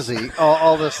little dizzy,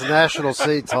 all this national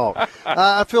seed talk.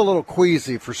 I feel a little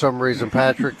queasy for some reason,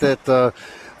 Patrick, that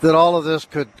all of this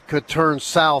could turn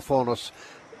south on us.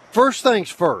 First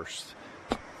things first,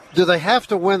 do they have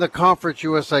to win the Conference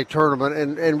USA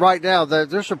tournament? And right now,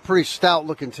 there's some pretty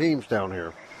stout-looking teams down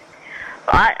here.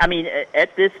 I mean,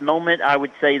 at this moment, I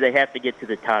would say they have to get to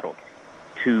the title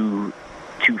to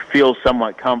feel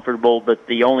somewhat comfortable, but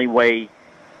the only way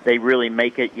they really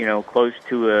make it, close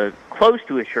to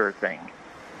a sure thing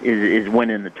is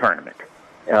winning the tournament.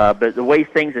 But the way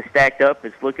things are stacked up,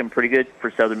 it's looking pretty good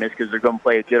for Southern Miss because they're going to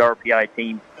play a good RPI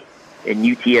team in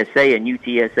UTSA, and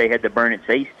UTSA had to burn its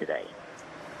ace today.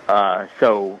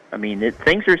 So, I mean,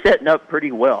 things are setting up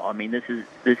pretty well. I mean, this is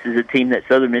a team that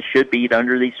Southern Miss should beat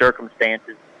under these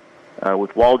circumstances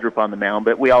with Waldrop on the mound.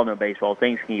 But we all know baseball;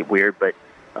 things can get weird. But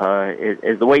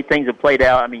as the way things have played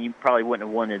out, I mean, you probably wouldn't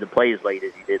have wanted to play as late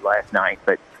as you did last night.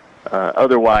 But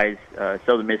otherwise,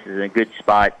 Southern Miss is in a good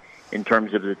spot in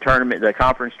terms of the tournament, the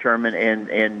conference tournament,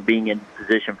 and being in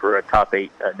position for a top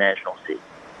 8 national seed.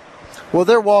 Well,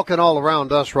 they're walking all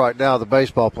around us right now, the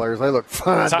baseball players. They look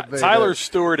fine. Tyler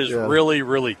Stewart is really,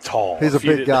 really tall. He's a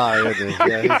big guy, isn't he?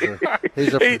 Yeah,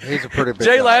 he's a pretty big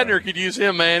Jay guy. Ladner could use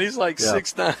him, man. He's like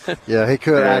 6'9". Yeah, he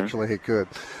could. Actually, he could.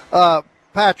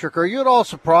 Patrick, are you at all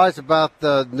surprised about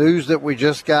the news that we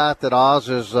just got that Oz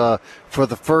is, for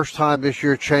the first time this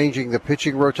year, changing the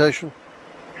pitching rotation?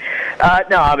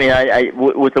 No, I mean,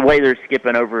 with the way they're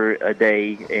skipping over a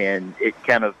day, and it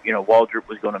kind of, Waldrop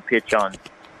was going to pitch on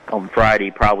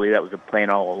Friday. Probably that was the plan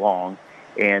all along,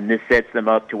 and this sets them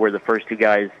up to where the first two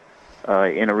guys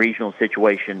in a regional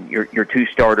situation, your two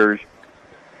starters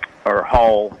are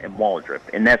Hall and Waldrop,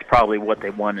 and that's probably what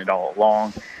they wanted all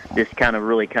along. This kind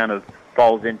of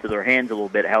falls into their hands a little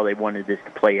bit how they wanted this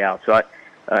to play out. So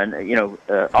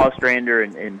Ostrander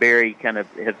and Barry kind of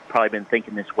have probably been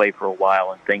thinking this way for a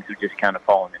while, and things have just kind of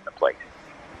fallen into place.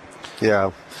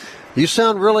 Yeah, you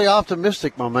sound really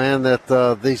optimistic, my man.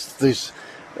 That these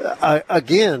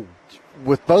again,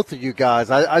 with both of you guys,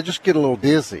 I just get a little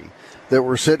dizzy that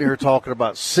we're sitting here talking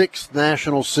about 6th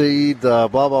national seed, blah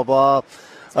blah blah.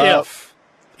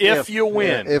 If you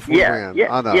win, if we win,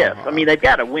 yeah, I know. Yes, I mean they've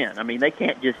got to win. I mean they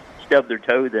can't just stub their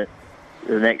toe the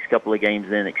next couple of games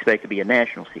and then expect to be a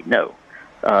national seed. No,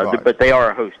 Right. But they are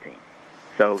a host team.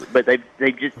 So, but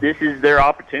they just this is their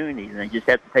opportunity, and they just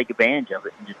have to take advantage of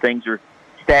it. And just things are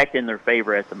stacked in their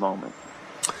favor at the moment.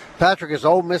 Patrick, is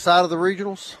Ole Miss out of the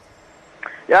regionals?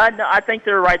 Yeah, I think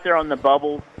they're right there on the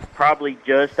bubble, probably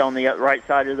just on the right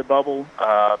side of the bubble.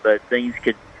 But things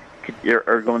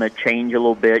are going to change a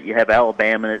little bit. You have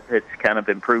Alabama that's kind of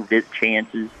improved its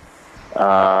chances.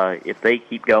 If they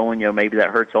keep going, maybe that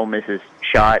hurts Ole Miss's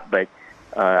shot. But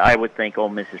I would think Ole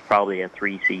Miss is probably a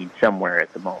 3 seed somewhere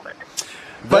at the moment.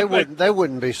 They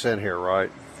wouldn't be sent here,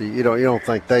 right? You don't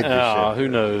think they'd be sent? Who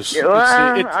knows? Yeah,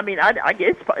 well, I mean, I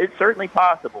guess it's certainly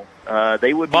possible.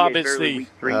 They would be Bob, a fairly weak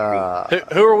 3 seed.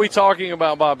 Who are we talking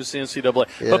about, Bob? It's the NCAA.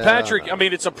 Yeah. But, Patrick, I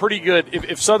mean, it's a pretty good –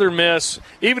 if Southern Miss,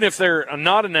 even if they're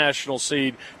not a national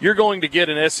seed, you're going to get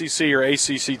an SEC or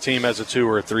ACC team as a 2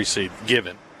 or a 3 seed,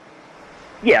 given.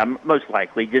 Yeah, most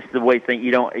likely. Just the way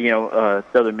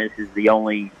Southern Miss is the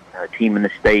only team in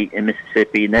the state in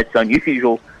Mississippi, and that's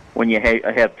unusual when you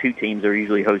have 2 teams that are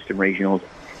usually hosting regionals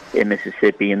in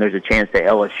Mississippi, and there's a chance that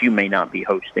LSU may not be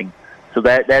hosting. So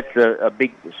that's a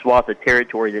big swath of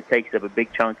territory that takes up a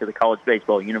big chunk of the college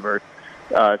baseball universe.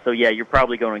 So, yeah, you're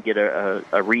probably going to get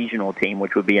a regional team,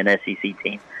 which would be an SEC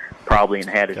team, probably in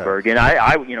Hattiesburg. Okay. And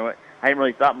I hadn't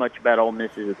really thought much about Ole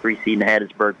Miss as a 3 seed in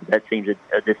Hattiesburg, but that seems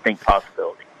a distinct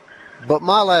possibility. But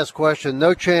my last question,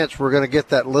 no chance we're going to get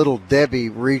that Little Debbie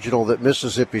regional that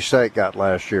Mississippi State got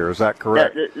last year. Is that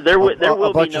correct? There will be no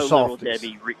Little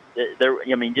Debbie. There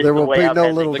will be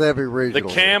no Little Debbie regional.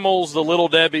 The Camels, the Little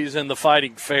Debbies, and the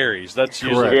Fighting Fairies. That's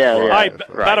usually correct. All right,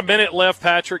 about a minute left,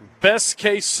 Patrick. Best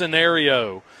case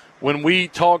scenario when we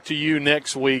talk to you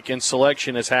next week and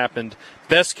selection has happened,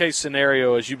 best case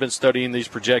scenario as you've been studying these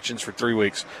projections for 3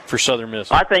 weeks for Southern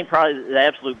Miss? I think probably the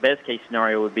absolute best case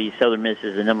scenario would be Southern Miss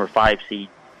as the number 5 seed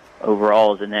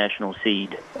overall as a national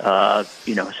seed. So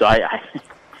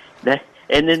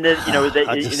And then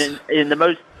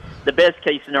the best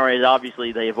case scenario is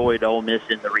obviously they avoid Ole Miss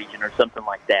in the region or something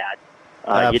like that.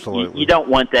 Absolutely. You don't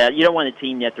want that. You don't want a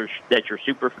team that you're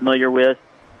super familiar with.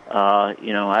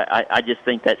 I just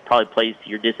think that probably plays to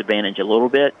your disadvantage a little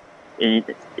bit. And,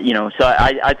 so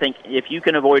I think if you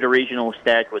can avoid a regional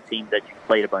stack with teams that you've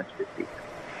played a bunch this season.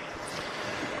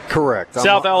 Correct.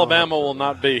 South Alabama will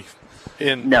not be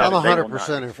in. No, I'm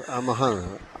 100%. I'm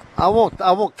 100. I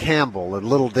want Campbell and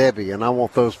Little Debbie, and I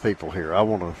want those people here. I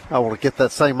want to get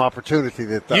that same opportunity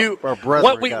that our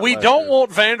brethren got we last don't year.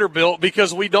 want Vanderbilt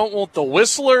because we don't want the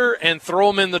Whistler and throw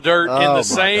them in the dirt in the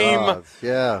same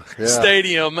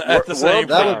stadium at the same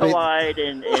time. Collide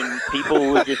and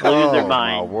people would just lose their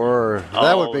mind. My word.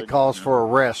 That would be cause for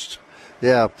arrest.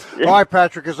 Yeah. All right,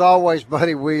 Patrick, as always,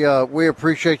 buddy, we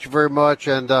appreciate you very much.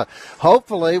 And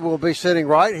hopefully we'll be sitting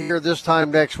right here this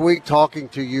time next week talking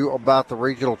to you about the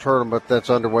regional tournament that's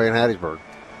underway in Hattiesburg.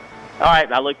 All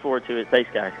right. I look forward to it.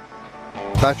 Thanks, guys.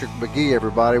 Patrick McGee,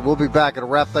 everybody. We'll be back and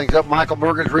wrap things up. Michael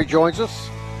Mergens rejoins us,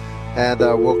 and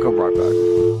we'll come right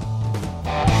back.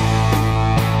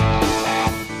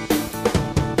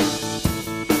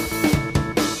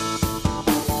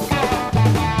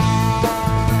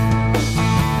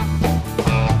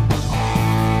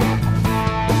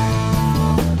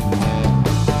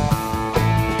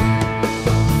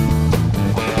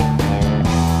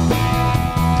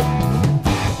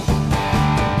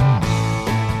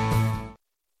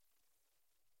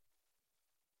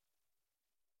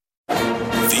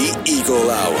 Eagle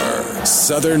Hour.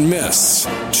 Southern Miss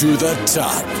to the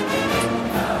top.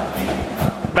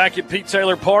 Back at Pete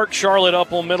Taylor Park, Charlotte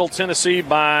up on Middle Tennessee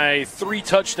by 3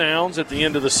 touchdowns at the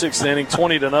end of the 6th inning,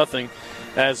 20-0.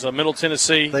 As Middle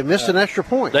Tennessee, they missed an extra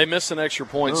point. They missed an extra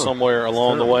point somewhere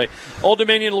along the way. Old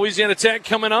Dominion, Louisiana Tech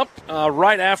coming up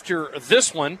right after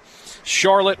this one.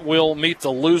 Charlotte will meet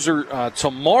the loser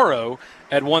tomorrow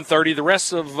at 1:30. The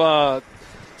rest of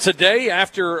today,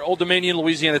 after Old Dominion,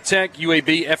 Louisiana Tech,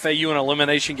 UAB, FAU, an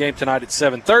elimination game tonight at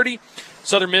 7:30.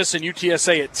 Southern Miss and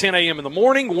UTSA at 10 a.m. in the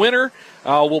morning. Winner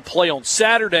will play on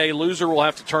Saturday. Loser will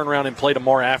have to turn around and play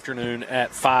tomorrow afternoon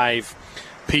at 5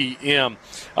 p.m.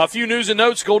 A few news and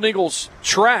notes. Golden Eagles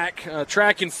track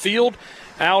and field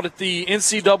out at the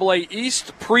NCAA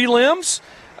East prelims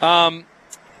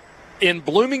in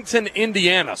Bloomington,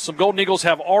 Indiana. Some Golden Eagles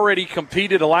have already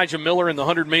competed. Elijah Miller in the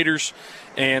 100 meters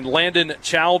and Landon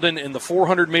Chalden in the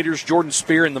 400 meters. Jordan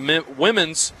Spear in the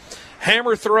women's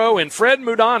hammer throw. And Fred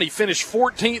Mudani finished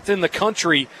 14th in the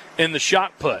country in the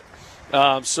shot put.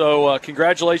 So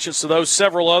congratulations to those.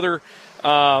 Several other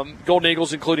Golden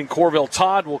Eagles, including Corvell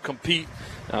Todd, will compete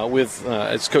with,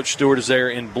 as Coach Stewart is there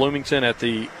in Bloomington at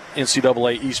the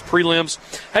NCAA East prelims.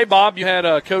 Hey, Bob, you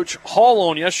had Coach Hall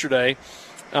on yesterday.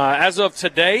 As of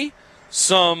today,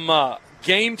 some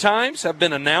game times have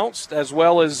been announced, as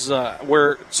well as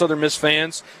where Southern Miss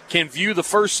fans can view the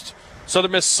first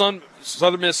Southern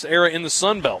Miss era in the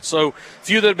Sun Belt. So a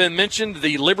few that have been mentioned,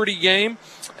 the Liberty game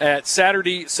at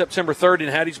Saturday, September 3rd in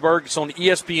Hattiesburg. It's on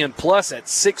ESPN Plus at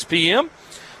 6 p.m.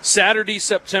 Saturday,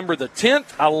 September the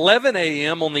 10th, 11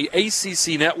 a.m. on the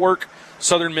ACC Network,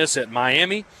 Southern Miss at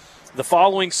Miami. The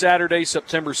following Saturday,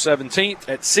 September 17th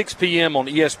at 6 p.m. on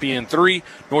ESPN3,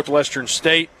 Northwestern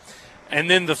State. And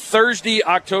then the Thursday,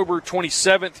 October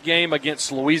 27th game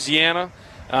against Louisiana,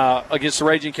 against the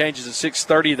Raging Cajuns at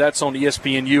 6:30. That's on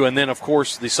ESPNU. And then, of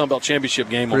course, the Sun Belt Championship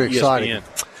game Pretty on exciting.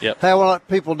 ESPN. Yep. Hey, I want to let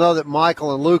people know that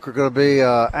Michael and Luke are going to be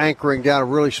anchoring down a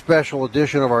really special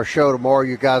edition of our show tomorrow.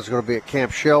 You guys are going to be at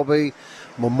Camp Shelby,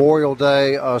 Memorial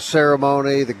Day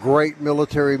ceremony, the great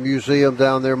military museum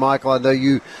down there. Michael, I know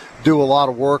you do a lot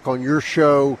of work on your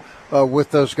show with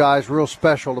those guys. Real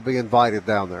special to be invited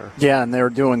down there. Yeah, and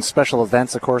they're doing special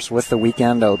events, of course, with the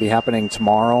weekend. It'll be happening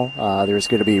tomorrow. There's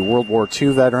going to be World War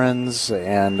II veterans,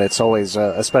 and it's always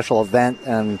a special event.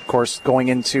 And, of course, going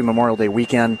into Memorial Day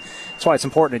weekend, that's why it's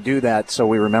important to do that so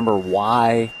we remember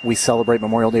why we celebrate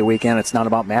Memorial Day weekend. It's not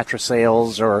about mattress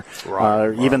sales or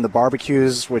even the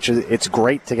barbecues, which it's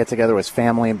great to get together as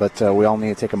family, but we all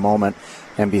need to take a moment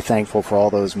and be thankful for all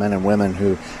those men and women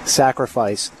who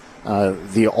sacrifice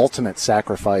the ultimate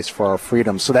sacrifice for our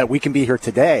freedom so that we can be here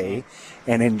today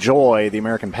and enjoy the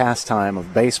American pastime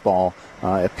of baseball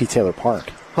at Pete Taylor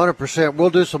Park. 100%. We'll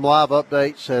do some live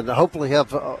updates and hopefully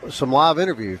have some live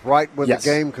interviews right when the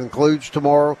game concludes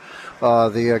tomorrow,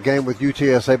 the game with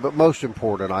UTSA. But most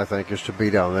important, I think, is to be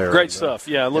down there. Great stuff.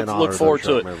 Yeah, look forward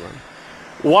to it.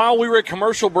 While we were at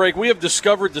commercial break, we have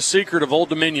discovered the secret of Old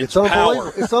Dominion's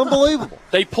power. It's unbelievable.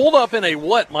 They pulled up in a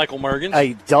what, Michael Mergens?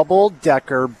 A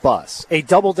double-decker bus. A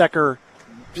double-decker,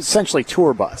 essentially,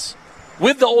 tour bus.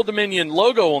 With the Old Dominion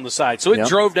logo on the side. So it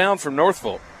drove down from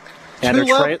Norfolk. And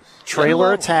they're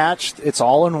trailer attached. It's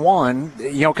all in one.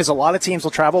 Because a lot of teams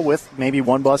will travel with maybe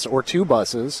one bus or two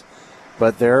buses,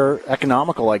 but they're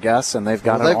economical, I guess, and they've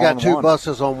got two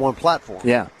buses on one platform.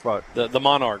 Yeah, right. The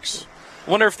Monarchs. I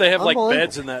wonder if they have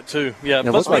beds in that too. Yeah, it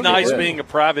must be nice being a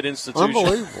private institution.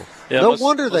 Unbelievable. Yeah, no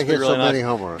wonder they hit really so many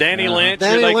home runs. Danny Lynch,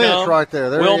 Danny here they Lynch, come. right there.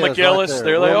 Will McGillis, right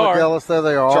there they are. McGillis, there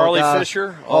they are. Charlie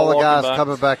Fisher, all the guys by.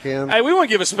 coming back in. Hey, we want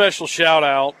to give a special shout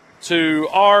out to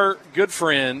our good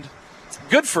friends.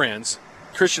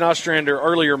 Christian Ostrander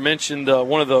earlier mentioned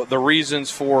one of the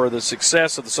reasons for the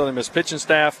success of the Southern Miss pitching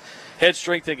staff. Head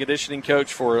strength and conditioning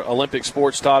coach for Olympic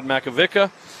Sports, Todd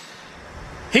Makovica.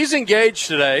 He's engaged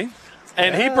today.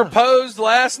 And he proposed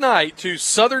last night to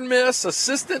Southern Miss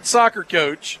assistant soccer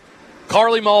coach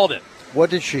Carly Malden. What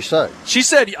did she say? She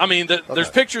said, there's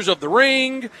pictures of the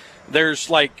ring. There's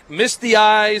like misty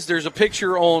eyes. There's a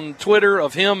picture on Twitter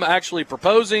of him actually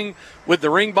proposing with the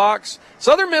ring box.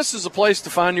 Southern Miss is a place to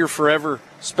find your forever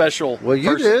special Well,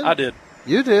 you person. did. I did.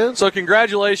 You did. So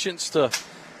congratulations to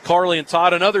Carly and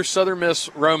Todd, another Southern Miss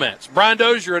romance. Brian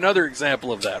Dozier, another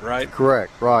example of that, right?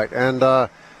 Correct, right. And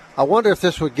I wonder if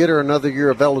this would get her another year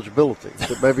of eligibility,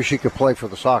 that maybe she could play for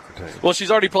the soccer team. Well, she's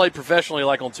already played professionally,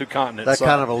 like on two continents. That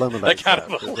kind of eliminates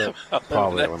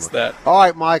that. All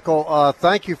right, Michael,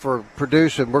 thank you for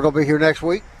producing. We're going to be here next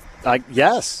week?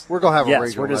 Yes. We're going to have a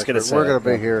regional. We're just going to say we're going to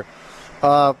be here.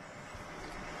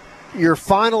 Your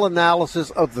final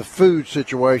analysis of the food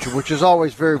situation, which is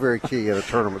always very, very key in a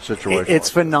tournament situation. It's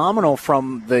phenomenal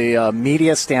from the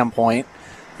media standpoint.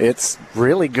 It's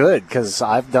really good because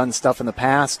I've done stuff in the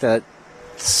past at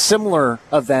similar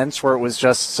events where it was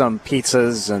just some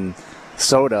pizzas and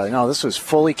soda. This was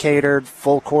fully catered,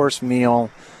 full-course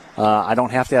meal. I don't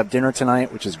have to have dinner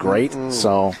tonight, which is great.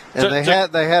 So, and they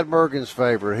had Mergen's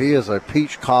favorite. He is a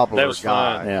peach cobbler that was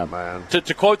guy. Fun. Yeah, man.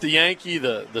 To quote the Yankee,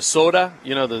 the soda.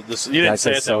 You didn't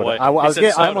say it soda. that way. I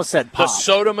almost said pop. The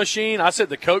soda machine. I said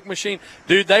the Coke machine.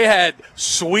 Dude, they had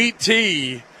sweet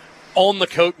tea on the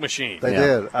Coke machine. They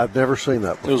did. I've never seen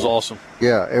that before. It was awesome.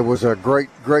 Yeah, it was a great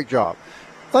job.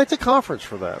 Thank the conference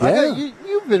for that. Yeah.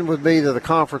 You've been with me to the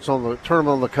conference on the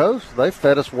tournament on the coast. They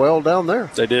fed us well down there.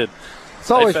 They did.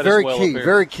 It's always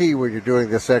very key when you're doing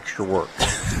this extra work.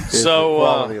 So, the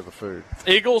quality of the food.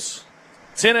 Eagles,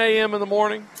 10 a.m. in the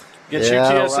morning against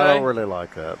UTSA. UTSA. I don't really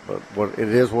like that, but it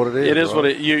is what it is. It is what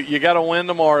it is. You got to win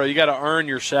tomorrow. You got to earn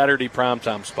your Saturday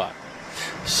primetime spot.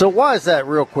 So why is that,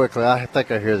 real quickly? I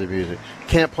think I hear the music.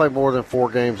 Can't play more than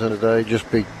 4 games in a day,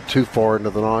 just be too far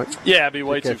into the night? Yeah, it'd be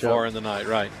way too far in the night,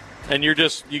 right. And you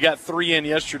got 3 in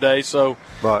yesterday, so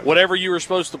whatever you were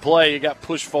supposed to play, you got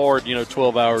pushed forward,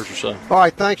 12 hours or so. All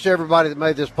right, thanks to everybody that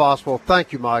made this possible.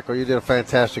 Thank you, Michael. You did a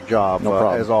fantastic job,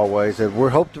 as always. And we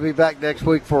hope to be back next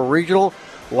week for a regional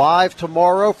live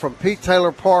tomorrow from Pete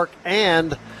Taylor Park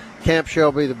and Camp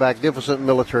Shelby, the magnificent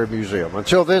military museum.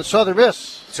 Until then, Southern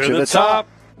Miss. To the top.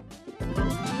 I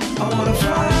want to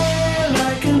fly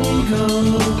like an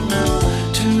eagle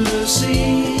to the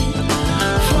sea.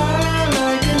 Fly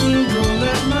like an eagle,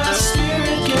 let my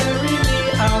spirit carry me.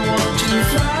 I want to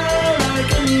fly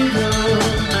like an eagle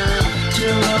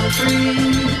till I'm free.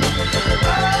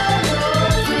 I go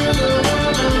through the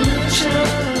revolution.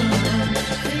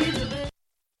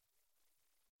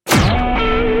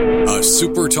 A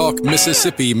SuperTalk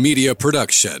Mississippi media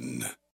production.